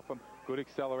bounce off him. Good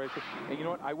acceleration. And you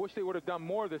know what? I wish they would have done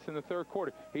more of this in the 3rd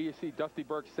quarter. Here you see Dusty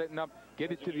Burke setting up,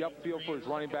 get it to the upfield for his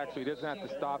running back so he doesn't have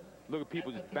to stop. Look at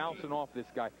people just bouncing off this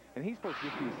guy. And he's supposed to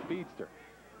just be a speedster.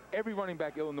 Every running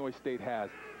back Illinois State has,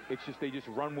 it's just they just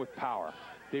run with power.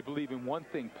 They believe in one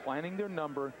thing, planting their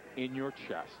number in your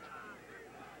chest.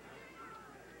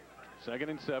 2nd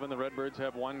and 7. The Redbirds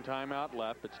have 1 timeout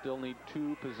left, but still need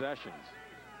 2 possessions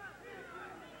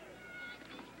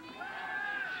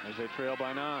as they trail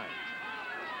by 9.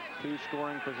 2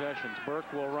 scoring possessions.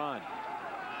 Burke will run.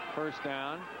 1st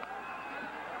down.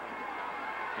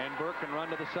 And Burke can run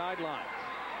to the sidelines.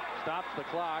 Stops the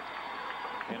clock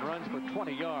and runs for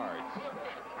 20 yards.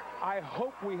 I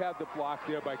hope we have the block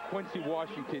there by Quincy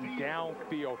Washington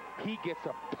downfield. He gets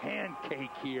a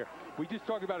pancake here. We just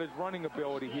talked about his running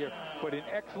ability here, but an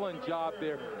excellent job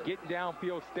there, getting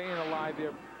downfield, staying alive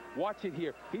there. Watch it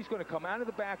here. He's going to come out of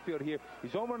the backfield here.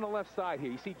 He's over on the left side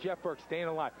here. You see Jeff Burke staying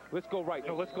alive. Let's go right.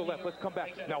 No, let's go left. Let's come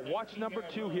back. Now watch number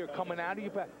 2 here coming out of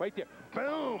your back. Right there.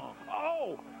 Boom.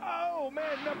 Oh,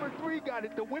 man. Number 3 got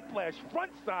it. The whiplash,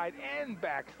 front side and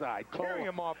back side. Carry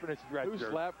him off in a stretcher. Who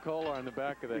slapped Kolar on the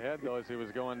back of the head, though, as he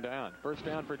was going down? First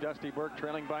down for Dusty Burke,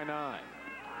 trailing by 9.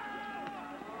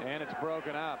 And it's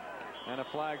broken up. And a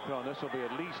flag thrown. This will be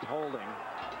at least holding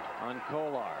on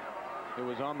Kolar. It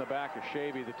was on the back of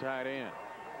Shavy, the tight end.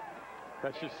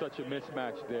 That's just such a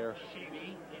mismatch there. Is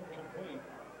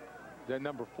that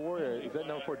number 4? Is that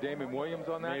number 4 Damon Williams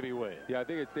on that? Maybe Williams. Yeah, I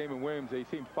think it's Damon Williams. He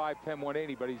seemed 5'10",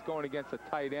 180, but he's going against a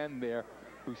tight end there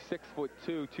who's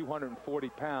 6'2", 240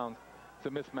 pounds. It's a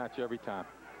mismatch every time.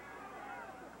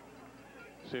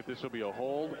 See if this will be a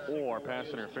hold or pass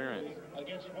interference.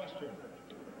 Against Western.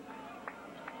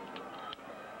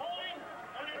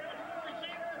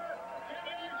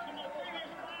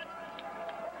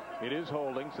 It is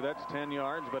holding, so that's 10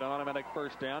 yards, but an automatic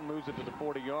first down moves it to the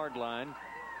 40-yard line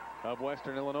of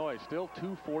Western Illinois. Still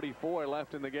 2:44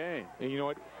 left in the game. And you know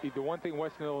what? The one thing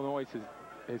Western Illinois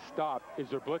has stopped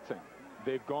is their blitzing.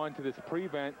 They've gone to this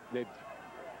prevent. They've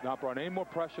not brought any more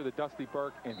pressure to Dusty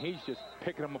Burke, and he's just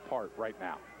picking them apart right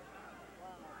now.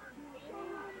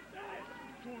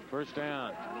 First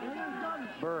down.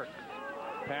 Burke.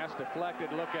 Pass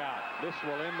deflected. Look out. This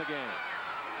will end the game.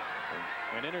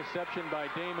 An interception by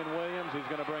Damon Williams. He's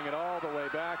going to bring it all the way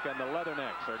back, and the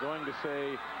Leathernecks are going to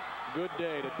say good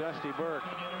day to Dusty Burke.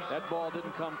 That ball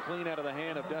didn't come clean out of the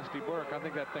hand of Dusty Burke. I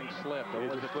think that thing slipped. Or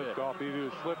was it slipped off? Either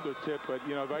it slipped or tipped, but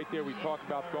you know, right there we talked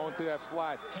about going to that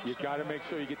flat. You got to make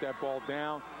sure you get that ball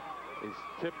down. It's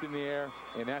tipped in the air,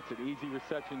 and that's an easy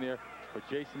reception there for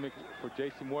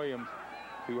Jason Williams,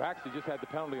 who actually just had the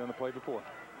penalty on the play before.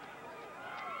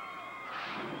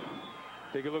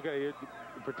 Take a look at it.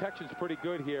 The protection's pretty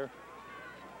good here.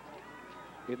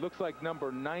 It looks like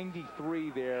number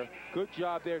 93 there. Good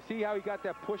job there. See how he got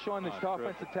that push on this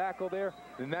offensive tackle there?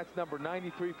 And that's number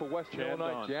 93 for Western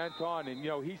Illinois, Janton. And, you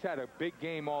know, he's had a big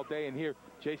game all day. And here,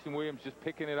 Jason Williams just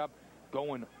picking it up,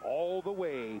 going all the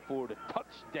way for the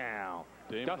touchdown.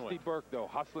 Dusty Burke, though,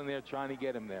 hustling there, trying to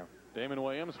get him there. Damon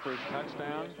Williams, first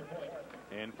touchdown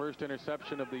and first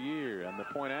interception of the year. And the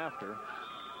point after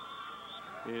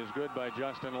is good by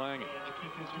Justin Lange.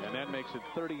 And that makes it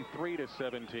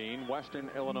 33-17, Western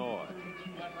Illinois.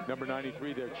 Number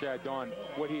 93 there, Chad Don.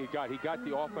 What he got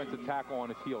the offensive tackle on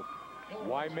his heels.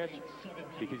 Why, Mitch?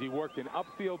 Because he worked an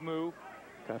upfield move.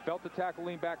 I felt the tackle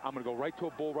lean back. I'm going to go right to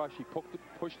a bull rush. He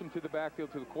pushed him to the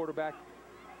backfield to the quarterback.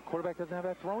 Quarterback doesn't have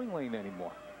that throwing lane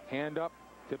anymore. Hand up,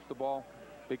 tips the ball.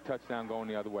 Big touchdown going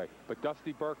the other way. But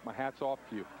Dusty Burke, my hat's off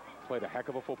to you. Played a heck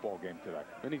of a football game today.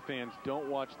 Many fans don't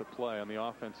watch the play on the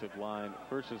offensive line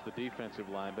versus the defensive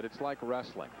line, but it's like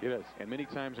wrestling. It is. And many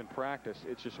times in practice,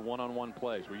 it's just one-on-one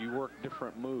plays where you work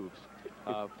different moves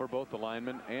for both the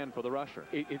lineman and for the rusher.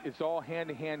 It's all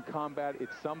hand-to-hand combat.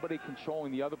 It's somebody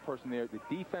controlling the other person there. The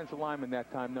defensive lineman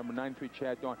that time, number 93,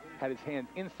 Chad Dawn, had his hands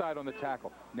inside on the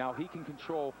tackle. Now he can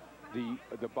control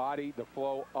the body, the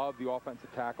flow of the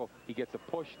offensive tackle. He gets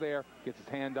a push there, gets his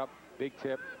hand up, big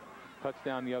tip.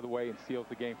 Touchdown the other way and seals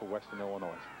the game for Western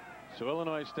Illinois. So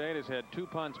Illinois State has had 2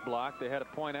 punts blocked. They had a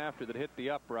point after that hit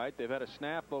the upright. They've had a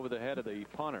snap over the head of the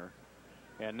punter.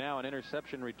 And now an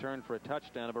interception return for a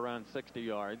touchdown of around 60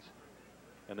 yards.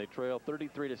 And they trail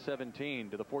 33-17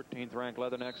 to the 14th ranked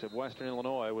Leathernecks of Western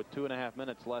Illinois with 2.5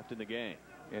 minutes left in the game.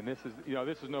 And this is, you know,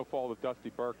 this is no fault of Dusty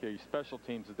Burke. His special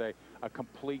teams today, a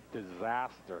complete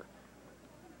disaster.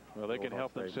 Well, they can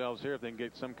help themselves here if they can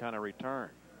get some kind of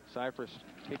return. Cypress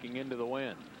kicking into the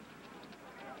wind.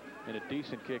 And a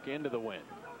decent kick into the wind.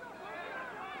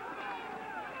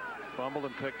 Fumbled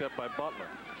and picked up by Butler.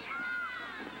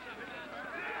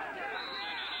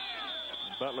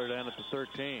 Butler down at the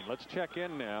 13. Let's check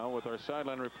in now with our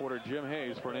sideline reporter Jim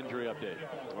Hayes for an injury update.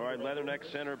 All right, Leatherneck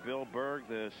center Bill Berg,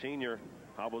 the senior,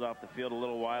 hobbled off the field a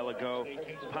little while ago.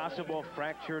 Possible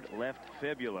fractured left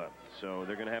fibula. So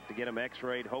they're going to have to get him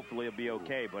x-rayed. Hopefully he'll be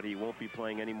okay, but he won't be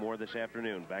playing any more this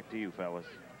afternoon. Back to you, fellas.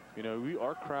 You know,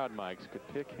 our crowd mics could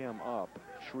pick him up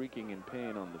shrieking in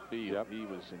pain on the field. Yep. He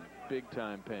was in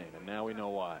big-time pain, and now we know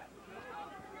why.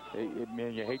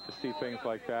 Man, you hate to see things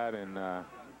like that, and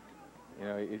you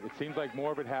know, it seems like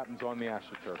more of it happens on the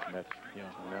AstroTurf, Mitch. Yeah.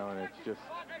 You know, and it's just,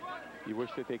 you wish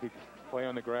that they could play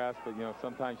on the grass, but you know,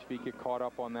 sometimes feet get caught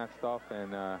up on that stuff,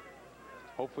 and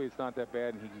hopefully it's not that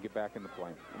bad and he can get back in the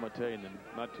plane. I'm going to tell you, in the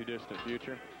not too distant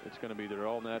future, it's going to be either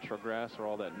all natural grass or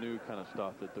all that new kind of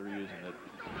stuff that they're using. That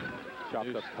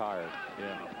chopped up tires.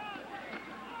 Yeah.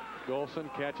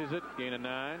 Golson catches it, gain of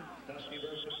 9,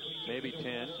 maybe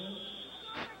 10.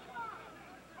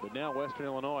 But now Western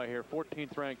Illinois here,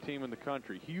 14th ranked team in the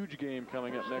country. Huge game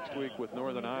coming up next week with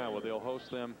Northern Iowa. They'll host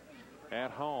them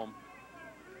at home.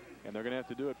 And they're going to have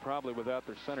to do it probably without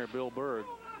their center, Bill Berg,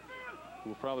 who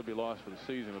will probably be lost for the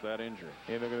season with that injury.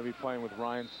 And they're going to be playing with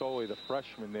Ryan Soley, the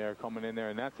freshman there, coming in there.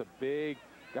 And that's a big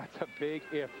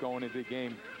if going into the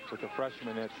game with the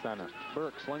freshman at center.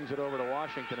 Burke slings it over to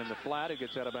Washington in the flat. It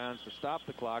gets out of bounds to stop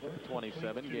the clock at the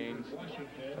 27. Gains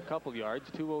a couple yards.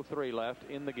 2:03 left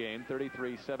in the game.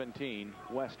 33-17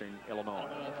 Western Illinois.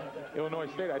 Illinois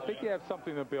State, I think they have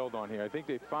something to build on here. I think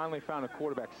they finally found a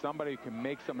quarterback, somebody who can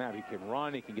make something happen. He can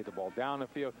run, he can get the ball down the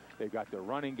field. They've got their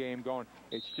running game going.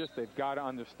 It's just they've got to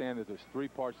understand that there's three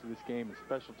parts to this game, and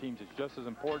special teams is just as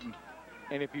important.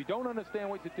 And if you don't understand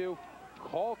what to do,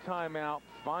 call timeout,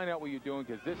 find out what you're doing,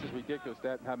 because this is ridiculous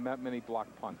to have that many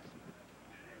blocked punts.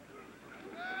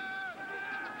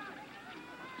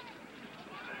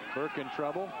 Burke in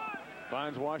trouble.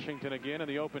 Finds Washington again in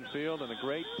the open field, and a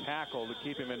great tackle to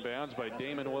keep him in bounds by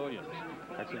Damon Williams.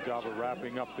 Excellent job of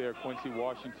wrapping up there, Quincy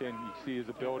Washington. You see his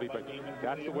ability, but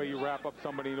that's the way you wrap up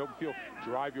somebody in the open field.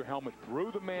 Drive your helmet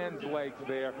through the man's legs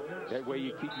there. That way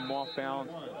you keep him off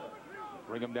balance.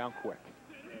 Bring him down quick.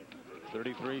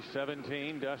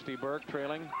 33-17, Dusty Burke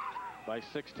trailing by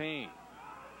 16.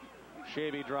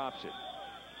 Shavy drops it.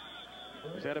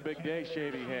 He's had a big day,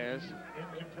 Shavy has.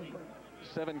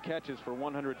 7 catches for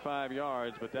 105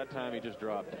 yards, but that time he just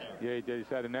dropped it. Yeah, he did. He's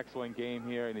had an excellent game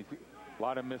here, and he's a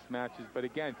lot of mismatches. But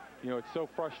again, you know, it's so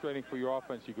frustrating for your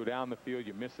offense. You go down the field,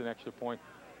 you miss an extra point,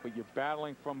 but you're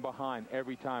battling from behind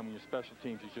every time when your special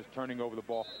teams is just turning over the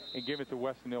ball and giving it to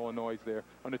Western Illinois there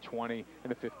on the 20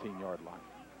 and the 15-yard line.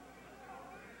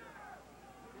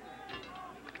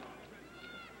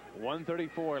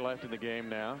 1:34 left in the game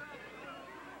now.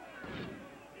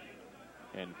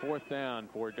 And 4th down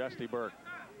for Dusty Burke.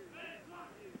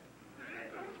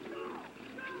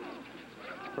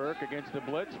 Burke against the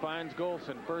blitz finds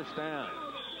Golson, 1st down.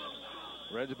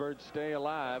 Redbirds stay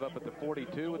alive up at the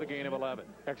 42 with a gain of 11.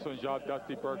 Excellent job,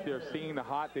 Dusty Burke there. Seeing the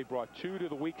hot, they brought 2 to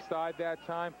the weak side that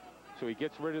time. So he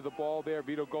gets rid of the ball there.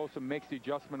 Vito Golson makes the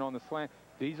adjustment on the slant.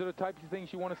 These are the types of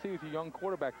things you want to see with your young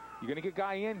quarterback. You're going to get a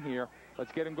guy in here.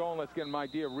 Let's get him going. Let's get him an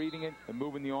idea of reading it and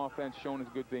moving the offense, showing us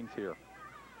good things here.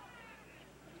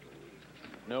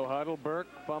 No huddle. Burke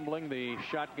fumbling the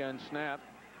shotgun snap.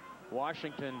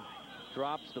 Washington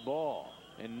drops the ball,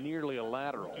 and nearly a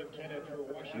lateral.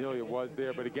 Nearly it was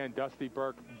there, but again, Dusty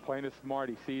Burke playing it smart.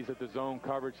 He sees that the zone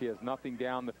coverage. He has nothing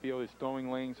down the field. His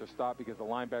throwing lanes are stopped because the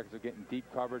linebackers are getting deep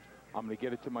coverage. I'm going to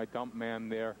get it to my dump man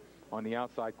there on the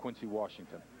outside, Quincy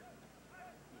Washington.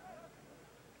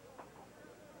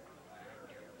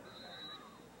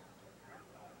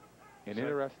 An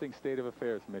interesting state of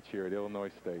affairs, Mitch, here at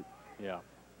Illinois State. Yeah.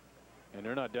 And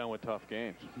they're not done with tough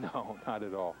games. No, not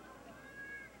at all.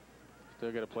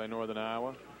 Still got to play Northern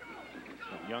Iowa,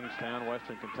 Youngstown,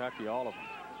 Western Kentucky, all of them.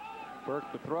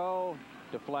 Burke the throw,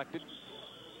 deflected.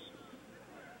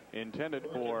 Intended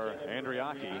for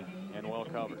Andriaki and well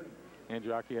covered.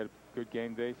 Andriaki had a good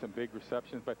game day, some big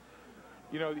receptions. But,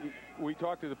 you know, we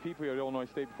talked to the people here at Illinois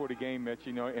State before the game, Mitch,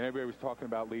 you know, and everybody was talking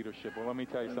about leadership. Well, let me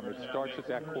tell you something. It starts at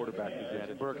that quarterback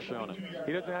position. Burke's shown it.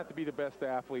 He doesn't have to be the best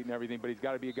athlete and everything, but he's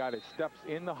got to be a guy that steps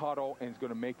in the huddle and is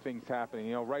going to make things happen. And,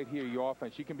 you know, right here, your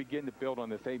offense, you can begin to build on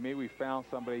this. Hey, maybe we found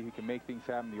somebody who can make things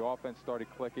happen. The offense started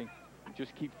clicking.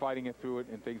 Just keep fighting it through it,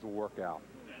 and things will work out.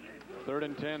 3rd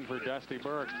and 10 for Dusty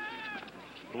Burke.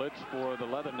 Blitz for the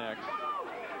Leathernecks.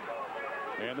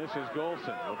 And this is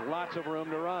Golson with lots of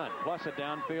room to run, plus a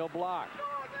downfield block.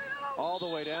 All the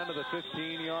way down to the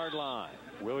 15-yard line.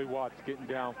 Willie Watts getting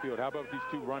downfield. How about these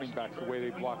 2 running backs, the way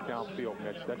they block downfield,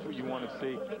 Mitch? That's what you want to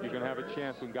see. You're going to have a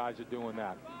chance when guys are doing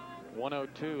that.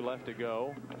 1:02 left to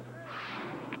go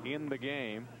in the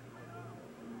game.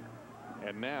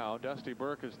 And now Dusty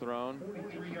Burke has thrown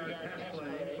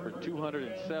for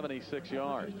 276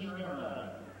 yards.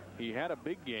 He had a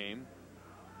big game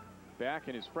back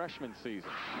in his freshman season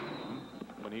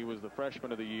when he was the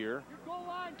freshman of the year.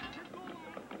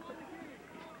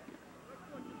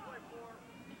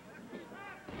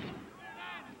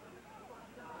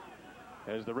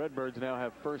 As the Redbirds now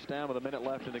have 1st down with a minute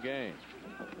left in the game.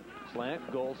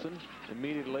 Slant, Golson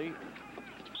immediately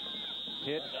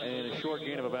hit and a short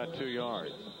gain of about 2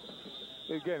 yards.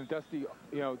 Again, Dusty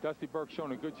Burke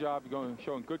showing a good job,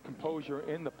 showing good composure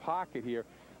in the pocket here.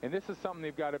 And this is something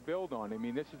they've got to build on. I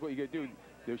mean, this is what you got to do.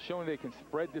 They're showing they can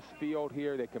spread this field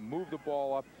here. They can move the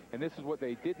ball up. And this is what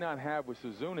they did not have with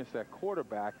Suzunis at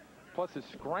quarterback, plus his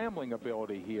scrambling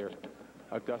ability here.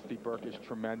 of Dusty Burke is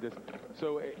tremendous.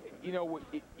 So, you know,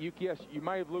 yes, you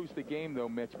might have lost the game, though,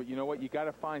 Mitch, but you know what? You got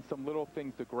to find some little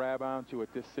things to grab onto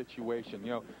at this situation.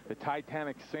 You know, the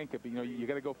Titanic sink, you know, you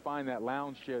got to go find that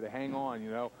lounge chair to hang on, you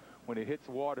know, when it hits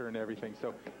water and everything.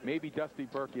 So maybe Dusty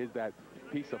Burke is that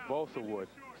piece of balsa wood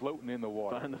floating in the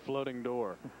water. Find the floating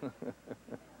door.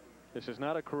 This is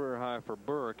not a career high for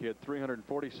Burke. He had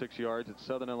 346 yards at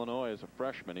Southern Illinois as a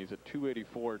freshman. He's at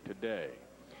 284 today.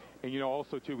 And, you know,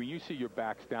 also, too, when you see your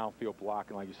backs downfield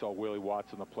blocking like you saw Willie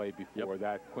Watson the play before,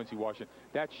 that Quincy Washington,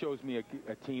 that shows me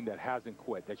a team that hasn't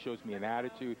quit. That shows me an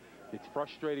attitude. It's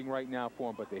frustrating right now for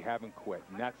them, but they haven't quit,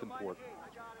 and that's important.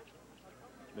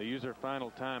 They use their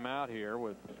final timeout here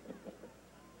with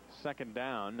second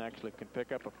down. Actually can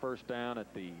pick up a first down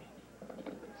at the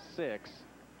 6.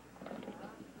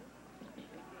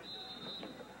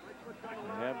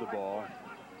 They have the ball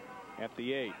at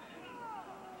the 8.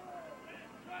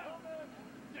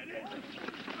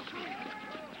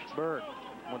 Burke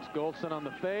wants Golson on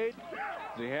the fade.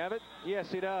 Does he have it?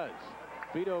 Yes, he does.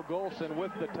 Vito Golson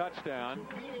with the touchdown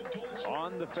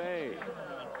on the fade.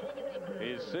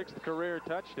 His 6th career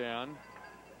touchdown.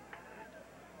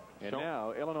 And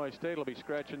now Illinois State will be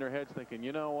scratching their heads thinking,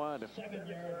 you know what, if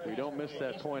we don't miss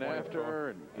that point after,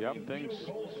 and I mean, things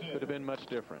could have been much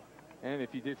different. And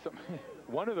if you did something,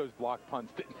 one of those block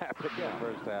punts didn't happen in the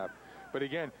first half. But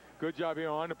again, good job here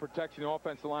on the protection, the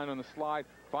offensive line on the slide,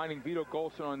 finding Vito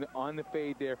Golson on the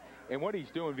fade there. And what he's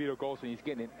doing, Vito Golson, he's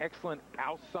getting an excellent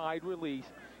outside release,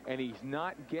 and he's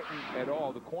not getting at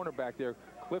all. The cornerback there,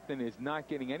 Clifton, is not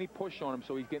getting any push on him,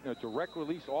 so he's getting a direct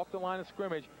release off the line of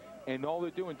scrimmage. And all they're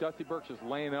doing, Dusty Burke's just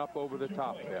laying up over the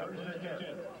top there.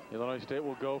 Illinois State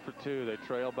will go for 2. They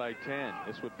trail by 10.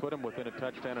 This would put them within a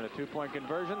touchdown and a 2-point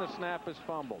conversion. The snap is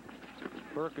fumbled.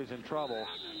 Burke is in trouble.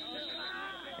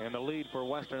 And the lead for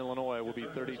Western Illinois will be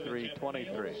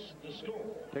 33-23.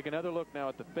 Take another look now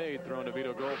at the fade thrown to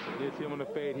Vito Golson. Here's him on the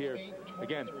fade here.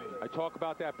 Again, I talk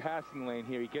about that passing lane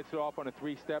here. He gets it off on a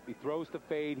 3-step. He throws the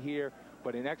fade here.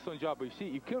 But an excellent job. But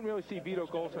you couldn't really see Vito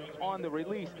Golson on the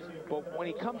release. But when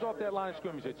he comes off that line of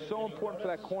scrimmage, it's so important for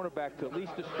that cornerback to at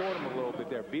least distort him a little bit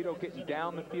there. Vito getting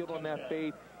down the field on that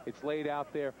fade. It's laid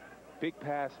out there. Big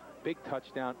pass, big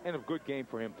touchdown, and a good game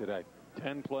for him today.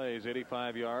 10 plays,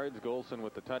 85 yards. Golson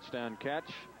with the touchdown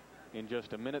catch in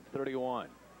just 1:31.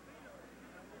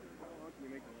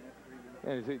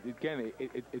 And again,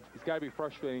 it's got to be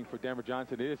frustrating for Denver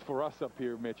Johnson. It is for us up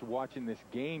here, Mitch, watching this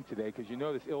game today, because you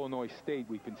know this Illinois State,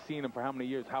 we've been seeing them for how many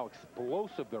years, how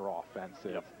explosive their offense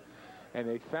is. Yep. And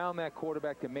they found that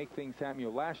quarterback to make things happen. You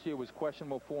know, last year was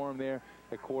questionable for him there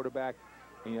at quarterback.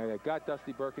 And, you know, they got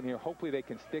Dusty Burke in here. Hopefully they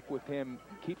can stick with him,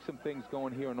 keep some things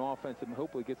going here on offense, and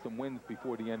hopefully get some wins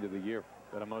before the end of the year.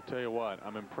 But I'm going to tell you what,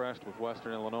 I'm impressed with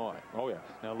Western Illinois. Oh, yes.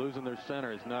 Now, losing their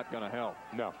center is not going to help.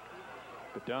 No.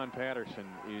 But Don Patterson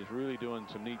is really doing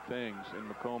some neat things in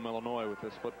Macomb, Illinois with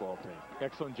this football team.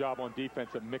 Excellent job on defense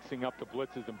of mixing up the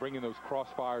blitzes and bringing those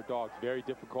crossfire dogs. Very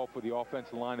difficult for the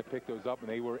offensive line to pick those up, and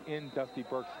they were in Dusty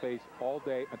Burke's face all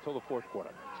day until the 4th quarter.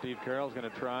 Steve Carroll's going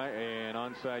to try an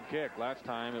onside kick. Last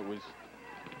time it was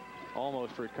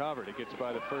almost recovered. It gets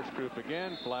by the first group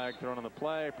again. Flag thrown on the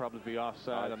play. Probably be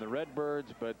offside on the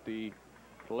Redbirds, but the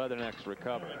Leathernecks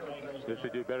recover. They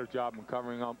do a better job in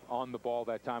covering up on the ball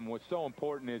that time. What's so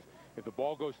important is if the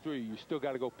ball goes through you, still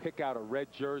got to go pick out a red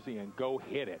jersey and go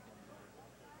hit it.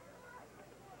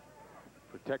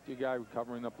 Protect your guy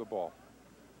covering up the ball.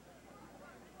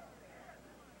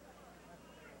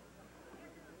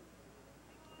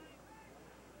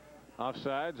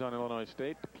 Offsides on Illinois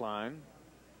State decline.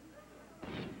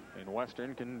 And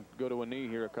Western can go to a knee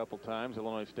here a couple times.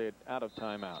 Illinois State out of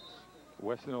timeouts.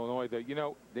 Western Illinois, you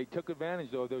know, they took advantage,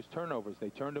 though, of those turnovers.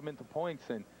 They turned them into points,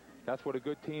 and that's what a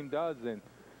good team does. And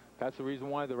that's the reason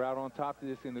why they're out on top of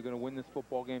this, and they're going to win this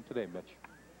football game today, Mitch.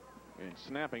 And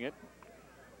snapping it.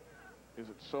 Is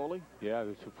it Soley? Yeah,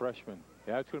 it's a freshman.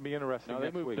 Yeah, it's going to be interesting. Now they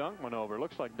moved Dunkman over.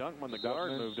 Looks like Dunkman, the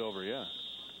guard, moved over, yeah.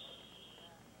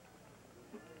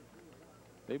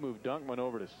 They moved Dunkman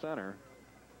over to center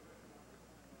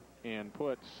and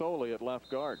put Soley at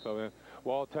left guard. So,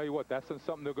 well, I'll tell you what, that's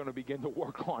something they're going to begin to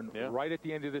work on right at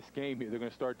the end of this game here. They're going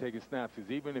to start taking snaps,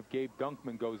 because even if Gabe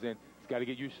Dunkman goes in, he's got to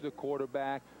get used to the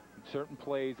quarterback, certain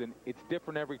plays, and it's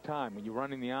different every time. When you're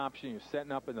running the option, you're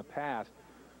setting up in the pass,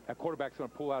 that quarterback's going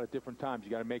to pull out at different times.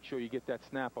 You got to make sure you get that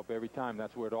snap up every time.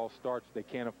 That's where it all starts. They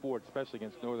can't afford, especially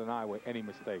against Northern Iowa, any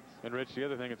mistakes. And, Rich, the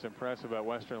other thing that's impressive about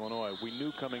Western Illinois, we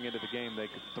knew coming into the game they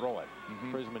could throw it.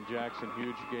 Prisman Jackson,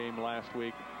 huge game last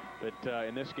week. But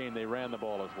in this game, they ran the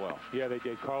ball as well. Yeah, they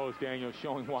did. Carlos Daniels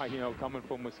showing why, coming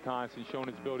from Wisconsin, showing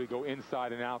his ability to go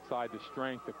inside and outside, the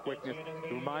strength, the quickness.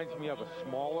 It reminds me of a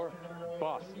smaller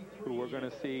bus who we're going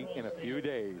to see in a few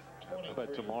days.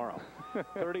 But tomorrow.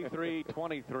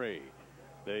 33-23.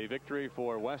 The victory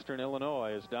for Western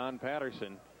Illinois as Don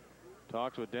Patterson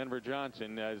talks with Denver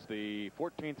Johnson as the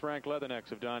 14th ranked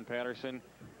Leathernecks of Don Patterson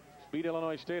beat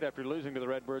Illinois State after losing to the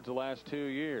Redbirds the last 2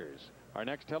 years. Our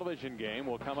next television game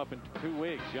will come up in 2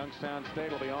 weeks. Youngstown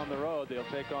State will be on the road. They'll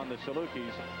take on the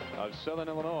Salukis of Southern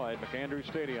Illinois at McAndrews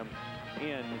Stadium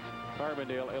in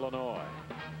Carbondale, Illinois.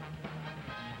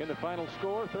 In the final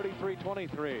score,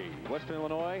 33-23. Western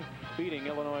Illinois beating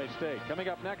Illinois State. Coming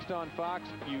up next on Fox,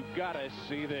 you gotta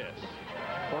see this.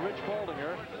 For Rich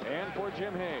Baldinger and for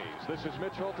Jim Hayes, this is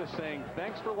Mitch Holthus saying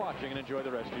thanks for watching and enjoy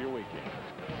the rest of your weekend.